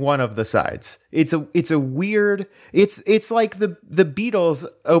ended one of the sides. It's a weird. It's like the Beatles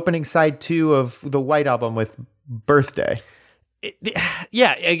opening side 2 of the White Album with Birthday.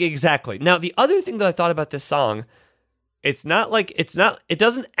 Yeah, exactly. Now, the other thing that I thought about this song, it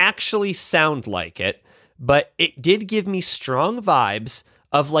doesn't actually sound like it, but it did give me strong vibes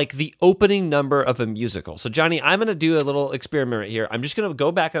of like the opening number of a musical. So, Johnny, I'm going to do a little experiment right here. I'm just going to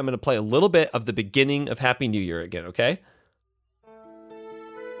go back and I'm going to play a little bit of the beginning of Happy New Year again, okay?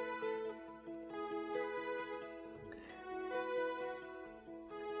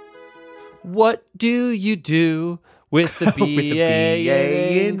 What do you do with the BA, With the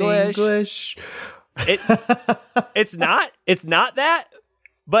BA in English? It's not that,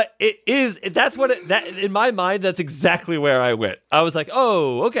 but it is. That's what that in my mind. That's exactly where I went. I was like,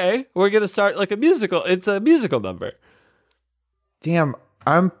 oh, okay, we're gonna start like a musical. It's a musical number. Damn,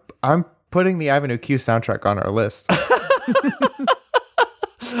 I'm putting the Avenue Q soundtrack on our list.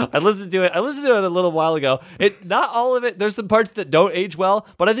 I listened to it a little while ago. Not all of it. There's some parts that don't age well,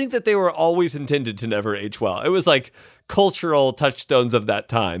 but I think that they were always intended to never age well. It was like cultural touchstones of that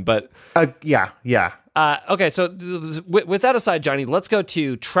time. But yeah. okay, so with that aside, Johnny, let's go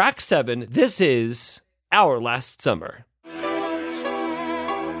to track 7. This is Our Last Summer.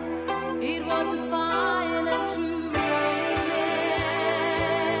 It was a fine and true romance.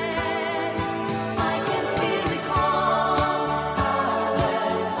 I can still recall our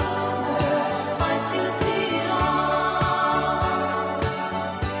last summer. I still see it all.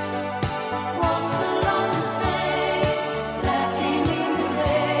 Walks along the Seine, laughing in the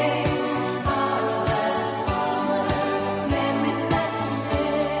rain. Our last summer, memories that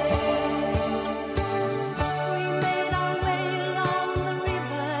we made our way along the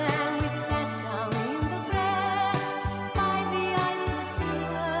river and we sat down in the grass by the Eiffel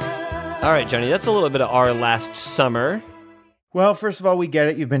Tower. All right, Johnny, that's a little bit of Our Last Summer. Well, first of all, we get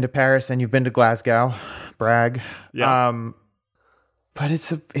it. You've been to Paris and you've been to Glasgow. Brag. Yeah. But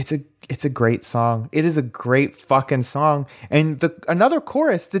it's a great song. It is a great fucking song. And another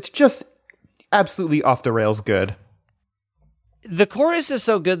chorus that's just absolutely off the rails good. The chorus is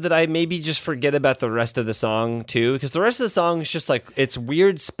so good that I maybe just forget about the rest of the song too, because the rest of the song is just like, it's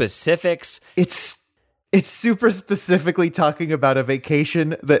weird specifics. It's super specifically talking about a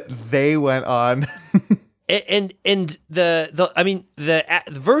vacation that they went on. And the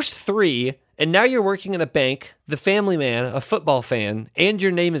verse 3, and now you're working in a bank, the family man, a football fan, and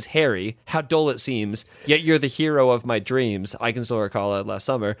your name is Harry. How dull it seems, yet you're the hero of my dreams. I can still recall it last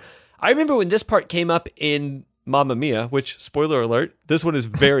summer. I remember when this part came up in Mamma Mia, which, spoiler alert, this one is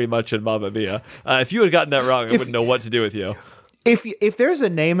very much in Mamma Mia. If you had gotten that wrong, I wouldn't know what to do with you. If there's a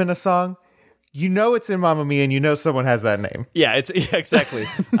name in a song, you know it's in Mamma Mia and you know someone has that name. Yeah, exactly.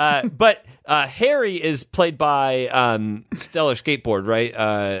 But Harry is played by Stellar Skateboard, right?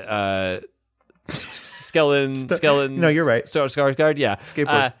 Skellen. No, you're right. Skarsgård, yeah.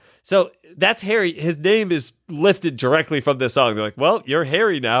 Skateboard. So that's Harry. His name is lifted directly from this song. They're like, well, you're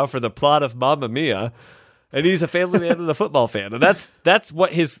Harry now for the plot of Mamma Mia. And he's a family man and a football fan. And that's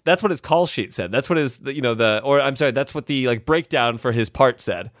what his call sheet said. That's what that's what the like breakdown for his part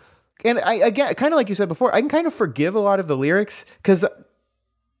said. And I again, kind of like you said before, I can kind of forgive a lot of the lyrics because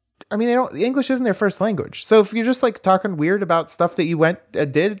I mean, English isn't their first language. So if you're just like talking weird about stuff that you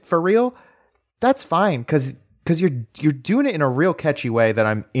did for real, that's fine. Cause you're doing it in a real catchy way that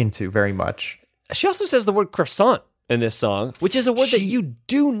I'm into very much. She also says the word croissant in this song, which is a word that you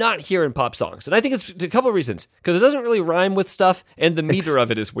do not hear in pop songs. And I think it's a couple of reasons, because it doesn't really rhyme with stuff, and the meter of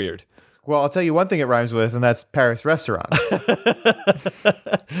it is weird. Well, I'll tell you one thing it rhymes with, and that's Paris restaurants.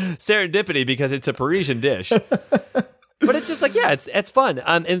 Serendipity, because it's a Parisian dish. But it's just like, yeah, it's fun.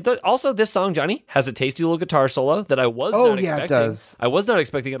 And also this song, Johnny, has a tasty little guitar solo that I was not expecting. It does. I was not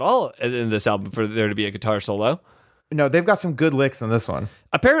expecting at all in this album for there to be a guitar solo. No, they've got some good licks in this one.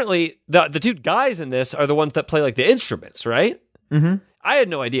 Apparently, the two guys in this are the ones that play like the instruments, right? Mm-hmm. I had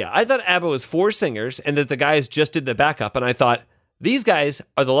no idea. I thought ABBA was 4 singers and that the guys just did the backup. And I thought, these guys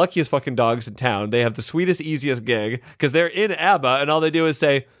are the luckiest fucking dogs in town. They have the sweetest, easiest gig because they're in ABBA and all they do is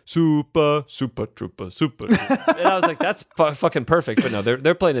say, super, super, trooper, super. Trooper. And I was like, that's fucking perfect. But no,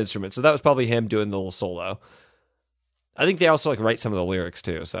 they're playing instruments. So that was probably him doing the little solo. I think they also like write some of the lyrics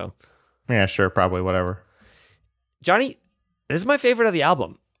too. So yeah, sure. Probably whatever. Johnny, this is my favorite of the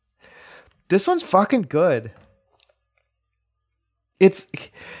album. This one's fucking good.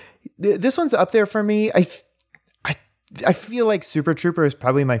 This one's up there for me. I feel like Super Trooper is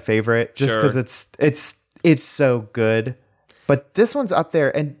probably my favorite just because it's so good. But this one's up there,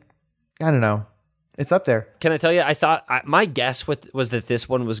 and I don't know. It's up there. Can I tell you, my guess was that this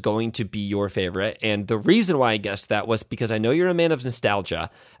one was going to be your favorite. And the reason why I guessed that was because I know you're a man of nostalgia.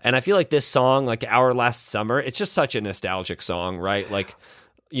 And I feel like this song, like Our Last Summer, it's just such a nostalgic song, right? Like,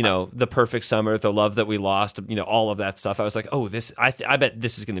 you know, The Perfect Summer, The Love That We Lost, you know, all of that stuff. I was like, oh, I bet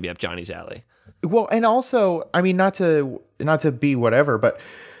this is going to be up Johnny's alley. Well, and also, I mean, not to be whatever, but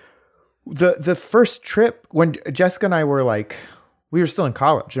the first trip when Jessica and I were like, we were still in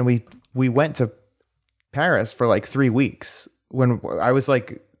college, and we went to Paris for like 3 weeks when I was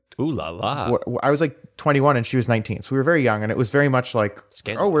like, ooh la la, I was like 21 and she was 19, so we were very young, and it was very much like,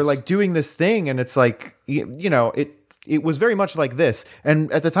 scandalous. Oh, we're like doing this thing, and it's like, you know, it was very much like this.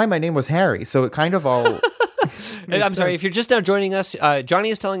 And at the time, my name was Harry, so it kind of all. I'm sorry, if you're just now joining us, Johnny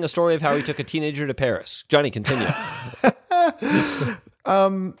is telling a story of how he took a teenager to Paris. Johnny, continue.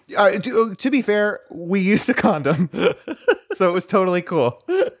 To be fair, we used a condom, so it was totally cool.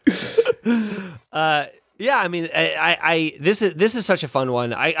 Yeah, I mean, this is such a fun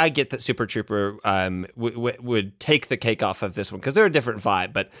one. I get that Super Trooper would take the cake off of this one because they're a different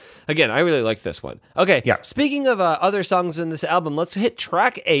vibe. But again, I really like this one. Okay, yeah. Speaking of other songs in this album, let's hit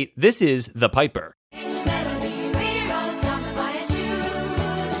track 8. This is The Piper. Each melody we're all sung by a tune.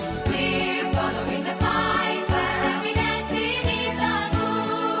 We're following the piper and we dance beneath the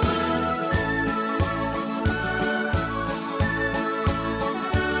moon.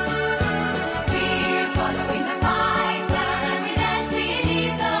 We're following the piper and we dance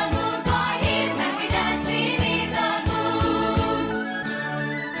beneath the moon. For him and we dance beneath the moon.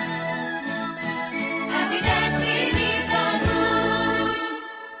 And we dance beneath the moon.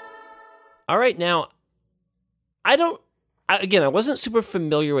 All right, now, I wasn't super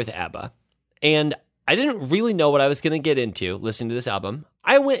familiar with ABBA, and I didn't really know what I was going to get into listening to this album.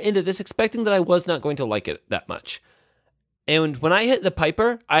 I went into this expecting that I was not going to like it that much. And when I hit The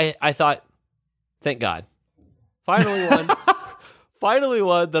Piper, I thought, thank God. Finally one. Finally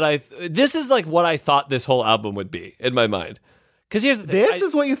one that this is like what I thought this whole album would be in my mind. Because here's the thing. This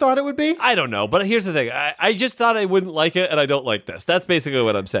is what you thought it would be? I don't know, but here's the thing. I just thought I wouldn't like it, and I don't like this. That's basically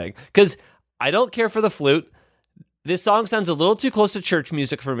what I'm saying. Because I don't care for the flute. This song sounds a little too close to church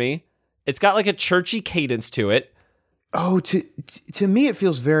music for me. It's got like a churchy cadence to it. Oh, to me, it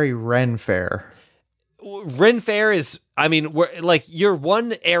feels very Ren Fair. Ren Fair is, I mean, like you're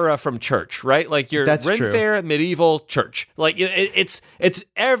one era from church, right? Like you're That's Ren true. Fair, medieval, church. Like it's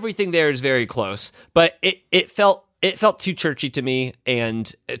everything there is very close, but it felt too churchy to me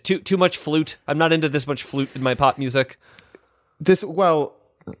and too much flute. I'm not into this much flute in my pop music.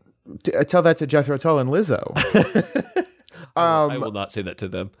 Tell that to Jethro Tull and Lizzo. I will not say that to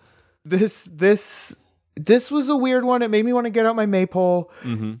them. This was a weird one. It made me want to get out my maypole.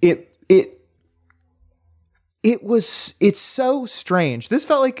 Mm-hmm. It's so strange. This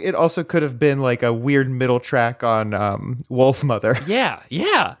felt like it also could have been like a weird middle track on Wolf Mother. Yeah.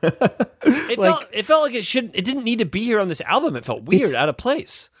 It felt like it didn't need to be here on this album. It felt weird, out of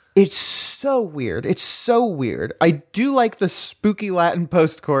place. It's so weird. I do like the spooky Latin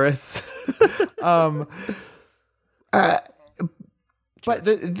post-chorus. But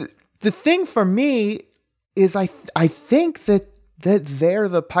the thing for me is I think that they're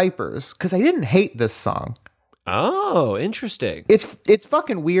the Pipers, because I didn't hate this song. Oh, interesting. It's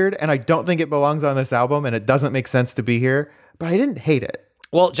fucking weird, and I don't think it belongs on this album, and it doesn't make sense to be here, but I didn't hate it.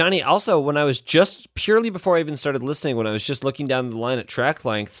 Well, Johnny, also, when I was just purely before I even started listening, when I was just looking down the line at track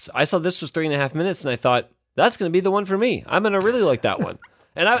lengths, I saw this was 3.5 minutes, and I thought, that's going to be the one for me. I'm going to really like that one.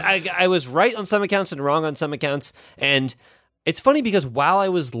 And I was right on some accounts and wrong on some accounts. And it's funny because while I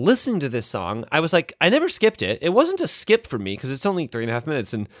was listening to this song, I was like, I never skipped it. It wasn't a skip for me because it's only 3.5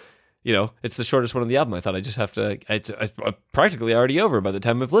 minutes. And, you know, it's the shortest one on the album. I thought I just have to, it's practically already over by the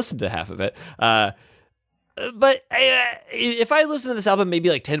time I've listened to half of it. But if I listened to this album maybe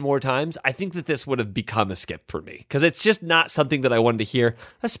like 10 more times, I think that this would have become a skip for me because it's just not something that I wanted to hear,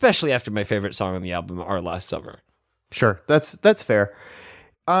 especially after my favorite song on the album, Our Last Summer. Sure, that's fair.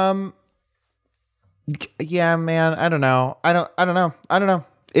 Yeah, man, I don't know. I don't know.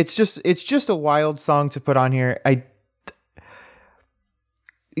 It's just a wild song to put on here. I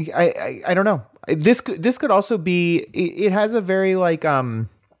don't know. This could also be. It has a very like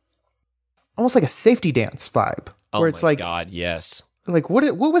almost like a safety dance vibe, where it's like, God, yes. Like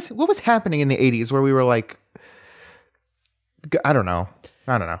what was happening in the 80s where we were like, I don't know.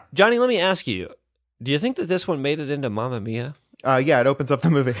 Johnny, let me ask you, do you think that this one made it into Mamma Mia? Yeah, it opens up the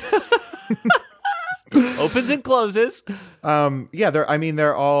movie. Opens and closes. Yeah,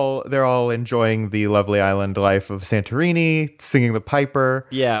 they're all enjoying the lovely island life of Santorini, singing the Piper.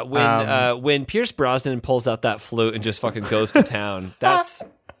 Yeah, when Pierce Brosnan pulls out that flute and just fucking goes to town, that's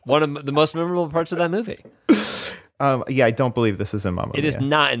one of the most memorable parts of that movie. Yeah, I don't believe this is in Mamma Mia. It is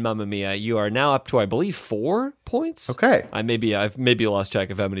not in Mamma Mia. You are now up to, I believe, 4 points. Okay. I've maybe lost track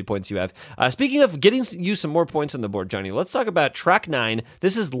of how many points you have. Speaking of getting you some more points on the board, Johnny, let's talk about track 9.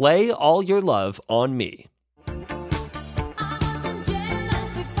 This is Lay All Your Love on Me. I wasn't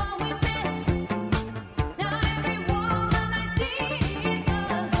jealous before we met. Now every woman I see is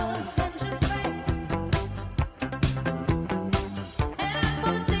a potential threat. And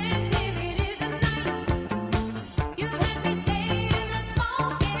possessive, it isn't nice. You heard me saying that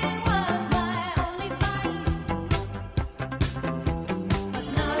smoking was my only vice. But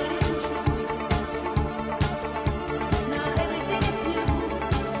now it isn't true. Now everything is new.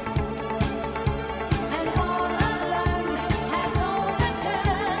 And all I learned has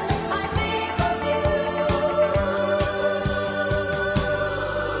overturned. I think of you.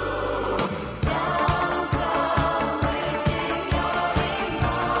 Don't go wasting your emotion.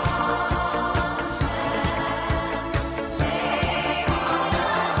 Lay all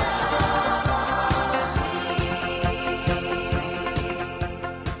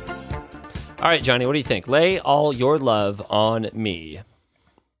All right, Johnny, what do you think? Lay All Your Love on Me.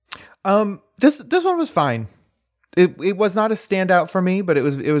 This one was fine. It was not a standout for me, but it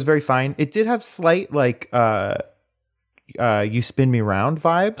was very fine. It did have slight like You Spin Me Round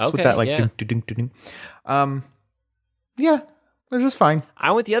vibes with Okay, that like yeah. ding, ding, ding, ding. Yeah, it was just fine.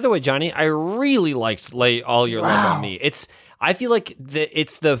 I went the other way, Johnny. I really liked Lay All Your Love Wow. on Me. I feel like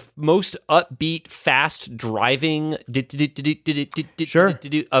it's the most upbeat, fast driving Sure.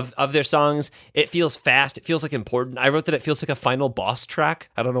 of their songs. It feels fast. It feels like important. I wrote that it feels like a final boss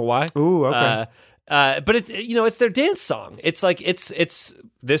track. I don't know why. Ooh, okay. But it's their dance song. It's like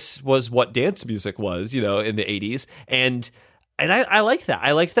this was what dance music was, in the 80s, and I like that.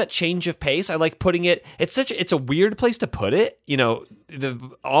 I like that change of pace. I like putting it. It's a weird place to put it.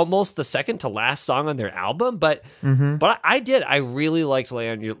 Almost the second to last song on their album, but I did. I really liked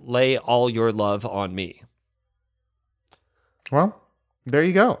Lay All Your Love on Me. Well, there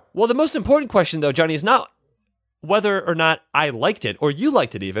you go. Well, the most important question though, Johnny, is not whether or not I liked it or you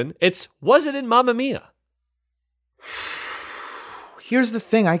liked it even. It's, was it in Mamma Mia? Here's the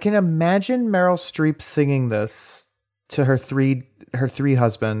thing. I can imagine Meryl Streep singing this to her three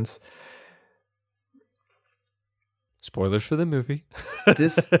husbands. Spoilers for the movie.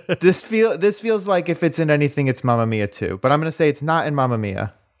 This feels like if it's in anything, it's Mamma Mia too. But I'm gonna say it's not in Mamma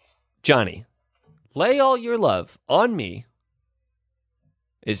Mia. Johnny, Lay All Your Love on Me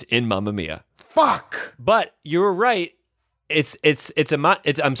is in Mamma Mia. Fuck. But you were right.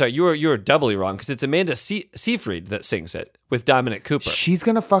 I'm sorry. You were doubly wrong because it's Amanda Seyfried that sings it with Dominic Cooper. She's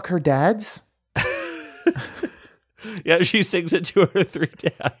gonna fuck her dads. Yeah, she sings it to her 3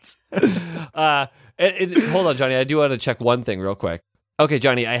 dads. Hold on, Johnny. I do want to check one thing real quick. Okay,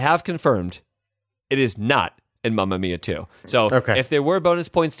 Johnny, I have confirmed it is not in Mamma Mia 2. So if there were bonus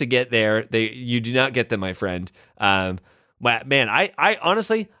points to get there, you do not get them, my friend. Man, I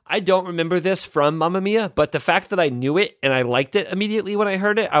honestly, I don't remember this from Mamma Mia, but the fact that I knew it and I liked it immediately when I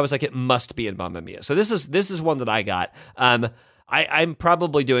heard it, I was like, it must be in Mamma Mia. So this is one that I got. I'm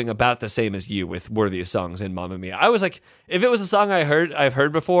probably doing about the same as you with Worthiest Songs in Mamma Mia. I was like, if it was a song I've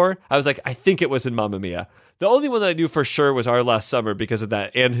heard before, I was like, I think it was in Mamma Mia. The only one that I knew for sure was Our Last Summer because of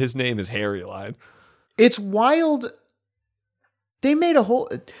that, and His Name is Harry line. It's wild. They made a whole.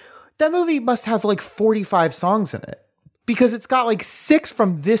 That movie must have like 45 songs in it because it's got like 6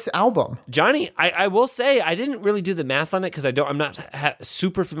 from this album. Johnny, I will say I didn't really do the math on it because I'm not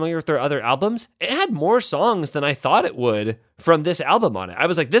super familiar with their other albums. It had more songs than I thought it would from this album on it. I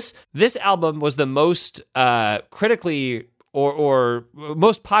was like, this album was the most critically or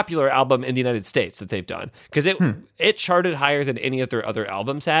most popular album in the United States that they've done because it charted higher than any of their other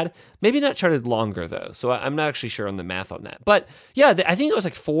albums had. Maybe not charted longer though, so I'm not actually sure on the math on that. But yeah, I think it was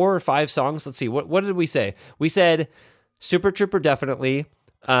like 4 or 5 songs. Let's see, what did we say? We said Super Trooper definitely.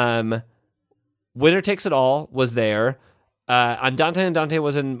 Winner Takes It All was there. Andante Andante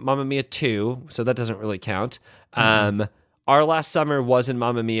was in Mamma Mia 2, so that doesn't really count. Our Last Summer was in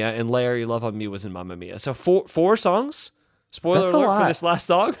Mamma Mia, and Lay All Your Love on Me was in Mamma Mia. So 4 songs. Spoiler That's a alert lot. for this last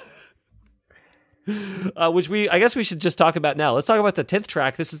song. Which I guess we should just talk about now. Let's talk about the 10th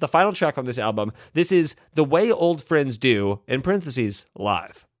track. This is the final track on this album. This is The Way Old Friends Do, in parentheses,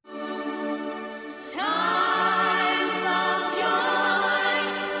 live. Times of joy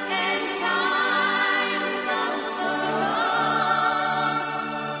and times of sorrow,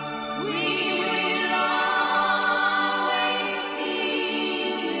 we will always see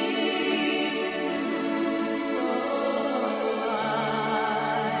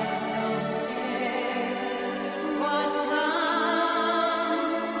what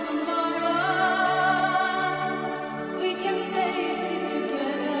comes tomorrow. We can face it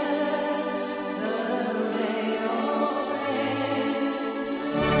together, the way old friends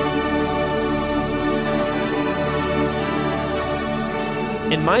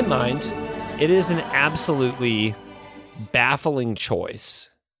In my mind, it is an absolutely baffling choice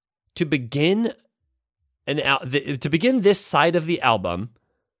to begin to begin this side of the album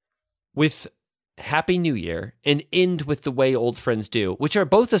with Happy New Year and end with The Way Old Friends Do, which are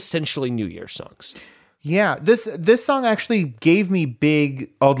both essentially New Year songs. Yeah, this song actually gave me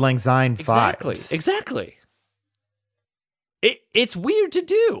big Auld Lang Syne vibes. Exactly. It's weird to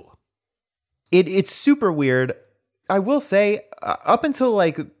do. It's super weird. I will say, up until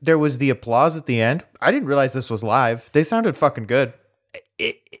like there was the applause at the end, I didn't realize this was live. They sounded fucking good.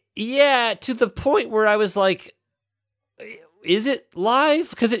 Yeah, to the point where I was like, is it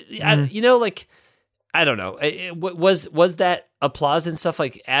live? Because I don't know. Was that applause and stuff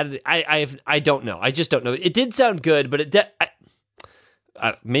like added? I don't know. I just don't know. It did sound good, but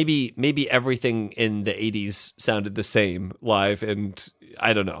maybe everything in the 80s sounded the same live, and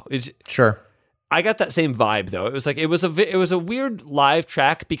I don't know. Sure. I got that same vibe though. It was like it was a weird live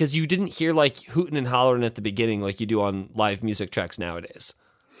track because you didn't hear like hooting and hollering at the beginning like you do on live music tracks nowadays.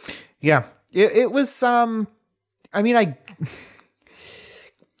 Yeah. It was I mean, I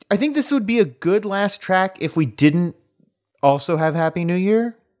think this would be a good last track if we didn't also have Happy New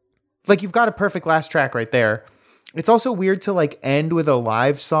Year. Like, you've got a perfect last track right there. It's also weird to like end with a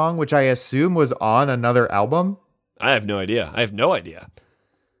live song, which I assume was on another album. I have no idea.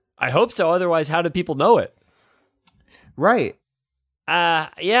 I hope so. Otherwise, how do people know it? Right.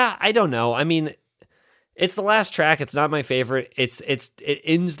 Yeah, I don't know. I mean, it's the last track. It's not my favorite. It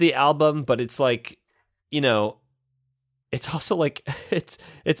ends the album, but it's like, you know, it's also like it's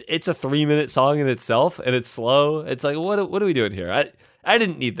a 3-minute song in itself, and it's slow. It's like, what are we doing here? I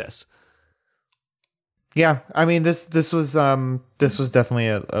didn't need this. Yeah, I mean, this was definitely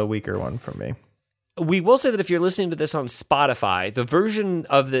a weaker one for me. We will say that if you're listening to this on Spotify, the version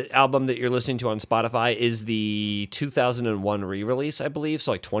of the album that you're listening to on Spotify is the 2001 re-release, I believe,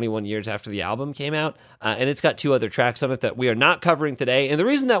 so like 21 years after the album came out, and it's got 2 other tracks on it that we are not covering today. And the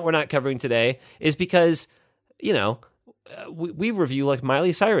reason that we're not covering today is because, you know, we review like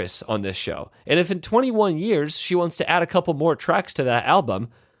Miley Cyrus on this show, and if in 21 years she wants to add a couple more tracks to that album,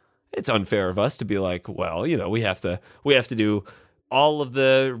 it's unfair of us to be like, well, you know, we have to do all of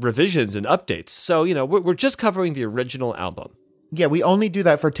the revisions and updates. So, you know, we're just covering the original album. Yeah, we only do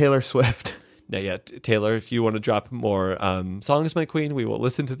that for Taylor Swift. Now, yeah, Taylor, if you want to drop more songs, my queen, we will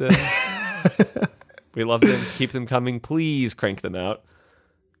listen to them. We love them. Keep them coming. Please crank them out.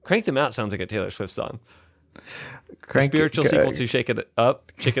 Crank Them Out sounds like a Taylor Swift song. A spiritual sequel to Shake It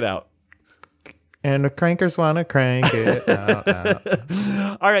Up, Shake It Out. And the crankers want to crank it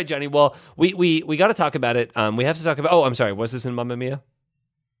out. All right, Johnny. Well, we got to talk about it. We have to talk about... Oh, I'm sorry. Was this in Mamma Mia?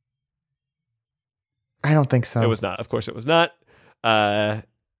 I don't think so. It was not. Of course it was not.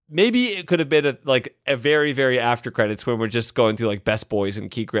 Maybe it could have been a very, very after credits when we're just going through like Best Boys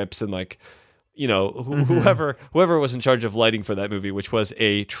and Key Grips and like, you know, whoever was in charge of lighting for that movie, which was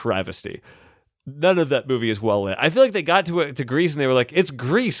a travesty. None of that movie is well lit. I feel like they got to Grease and they were like, it's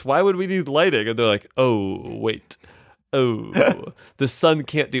Grease. Why would we need lighting? And they're like, oh, wait. Oh, the sun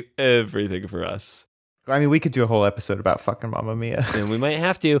can't do everything for us. I mean, we could do a whole episode about fucking Mamma Mia. And we might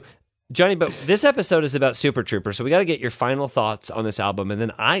have to. Johnny, but this episode is about Super Trooper, so we got to get your final thoughts on this album, and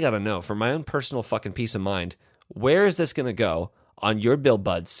then I got to know, for my own personal fucking peace of mind, where is this going to go on your Bill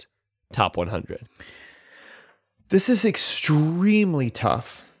Buds Top 100? This is extremely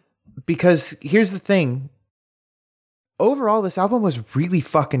tough because here's the thing. Overall, this album was really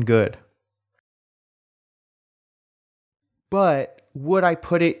fucking good. But would I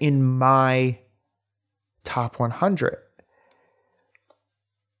put it in my top 100?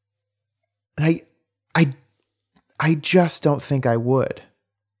 I just don't think I would.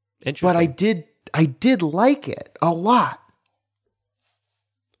 Interesting. But I did like it a lot.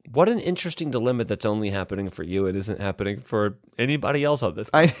 What an interesting dilemma that's only happening for you. It isn't happening for anybody else on this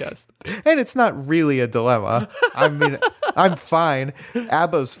podcast. And it's not really a dilemma. I mean, I'm fine.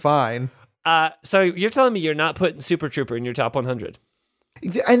 ABBA's fine. So you're telling me you're not putting Super Trooper in your top 100?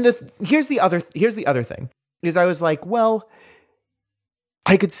 And here's the other thing is I was like, well,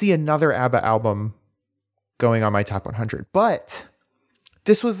 I could see another ABBA album going on my top 100, but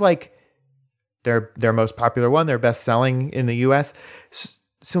this was like their most popular one, their best selling in the US.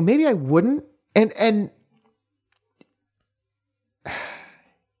 So maybe I wouldn't. And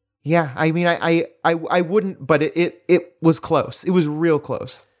yeah, I mean, I wouldn't, but it was close. It was real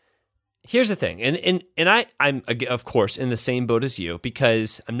close. Here's the thing, and I'm of course in the same boat as you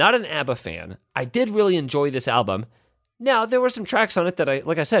because I'm not an ABBA fan. I did really enjoy this album. Now there were some tracks on it that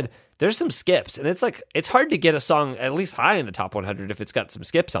like I said, there's some skips, and it's hard to get a song at least high in the top 100 if it's got some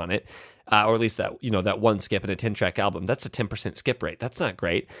skips on it, or at least that one skip in a 10-track album. That's a 10% skip rate. That's not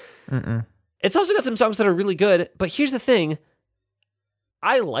great. Mm-mm. It's also got some songs that are really good. But here's the thing,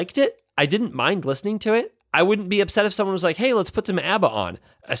 I liked it. I didn't mind listening to it. I wouldn't be upset if someone was like, hey, let's put some ABBA on,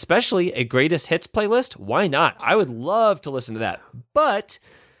 especially a greatest hits playlist. Why not? I would love to listen to that. But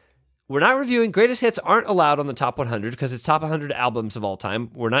we're not reviewing greatest hits aren't allowed on the top 100 because it's top 100 albums of all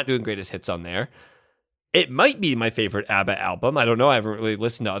time. We're not doing greatest hits on there. It might be my favorite ABBA album. I don't know. I haven't really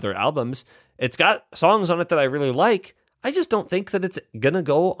listened to other albums. It's got songs on it that I really like. I just don't think that it's going to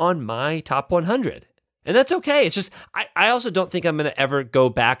go on my top 100. And that's okay. It's just, I also don't think I'm going to ever go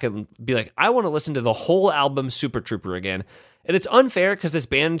back and be like, I want to listen to the whole album Super Trooper again. And it's unfair because this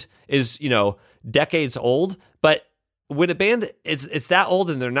band is, decades old. But when a band, it's that old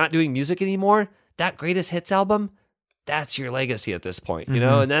and they're not doing music anymore, that greatest hits album, that's your legacy at this point,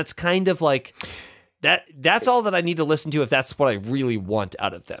 And that's kind of like, that's all that I need to listen to if that's what I really want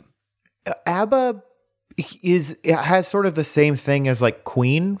out of them. ABBA has sort of the same thing as like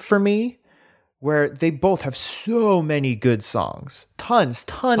Queen for me, where they both have so many good songs, tons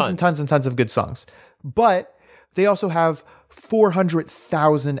and tons of good songs, but they also have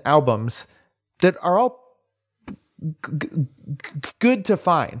 400,000 albums that are all good to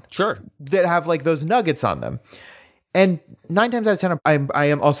find. Sure. That have like those nuggets on them. And 9 times out of 10, I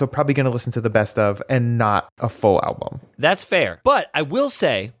am also probably going to listen to the best of and not a full album. That's fair. But I will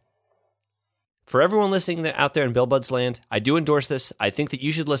say, for everyone listening out there in Bill Buds land, I do endorse this. I think that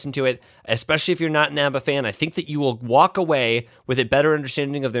you should listen to it, especially if you're not an ABBA fan. I think that you will walk away with a better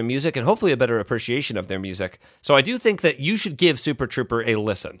understanding of their music and hopefully a better appreciation of their music. So I do think that you should give Super Trooper a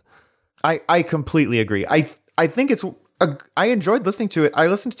listen. I completely agree. I think I enjoyed listening to it. I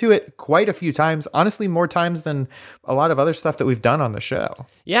listened to it quite a few times, honestly, more times than a lot of other stuff that we've done on the show.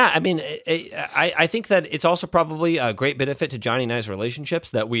 Yeah, I mean, I think that it's also probably a great benefit to Johnny and I's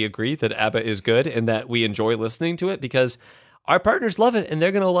relationships that we agree that ABBA is good and that we enjoy listening to it because our partners love it and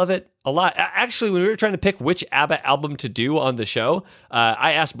they're going to love it a lot. Actually, when we were trying to pick which ABBA album to do on the show,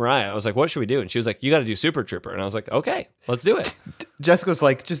 I asked Mariah, I was like, what should we do? And she was like, you got to do Super Trooper. And I was like, okay, let's do it. Jessica's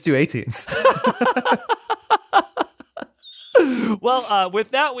like, just do 18s. Well,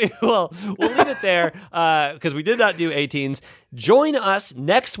 with that, we'll leave it there because we did not do 18s. Join us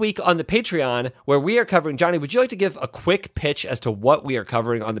next week on the Patreon where we are covering. Johnny, would you like to give a quick pitch as to what we are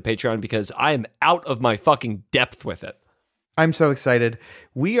covering on the Patreon? Because I am out of my fucking depth with it. I'm so excited.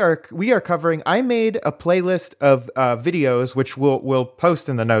 We are covering. I made a playlist of videos, which we'll post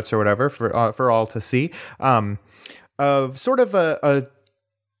in the notes or whatever for all to see. Of sort of a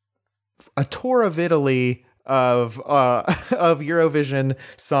tour of Italy of Eurovision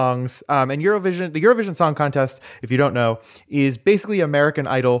songs. And the Eurovision Song Contest, if you don't know, is basically American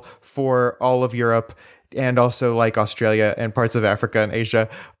Idol for all of Europe and also like Australia and parts of Africa and Asia.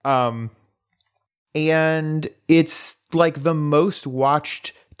 And it's like the most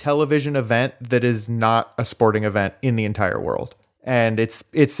watched television event that is not a sporting event in the entire world. And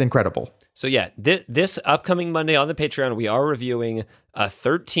it's incredible. So yeah, this upcoming Monday on the Patreon, we are reviewing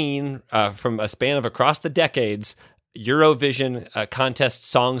 13 from a span of across the decades Eurovision contest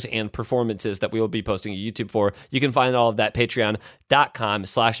songs and performances that we will be posting to YouTube for. You can find all of that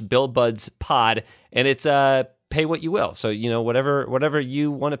patreon.com/BillBudsPod, and it's pay what you will. So, you know, whatever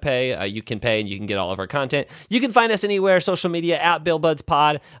you want to pay, you can pay, and you can get all of our content. You can find us anywhere, social media, at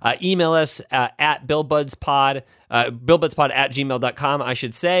BillBudsPod. Email us at BillBudsPod, BillBudsPod@gmail.com, I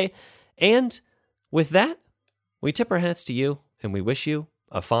should say. And with that, we tip our hats to you, and we wish you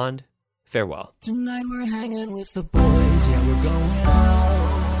a fond farewell. Tonight we're hanging with the boys, yeah, we're going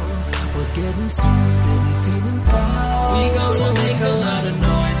out. We're getting stupid and feeling proud. We gonna make a lot of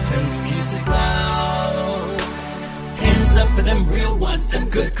noise, turn the music loud. Hands up for them real ones, them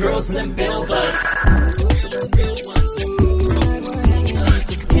good girls and them Bill Buds. Real ones.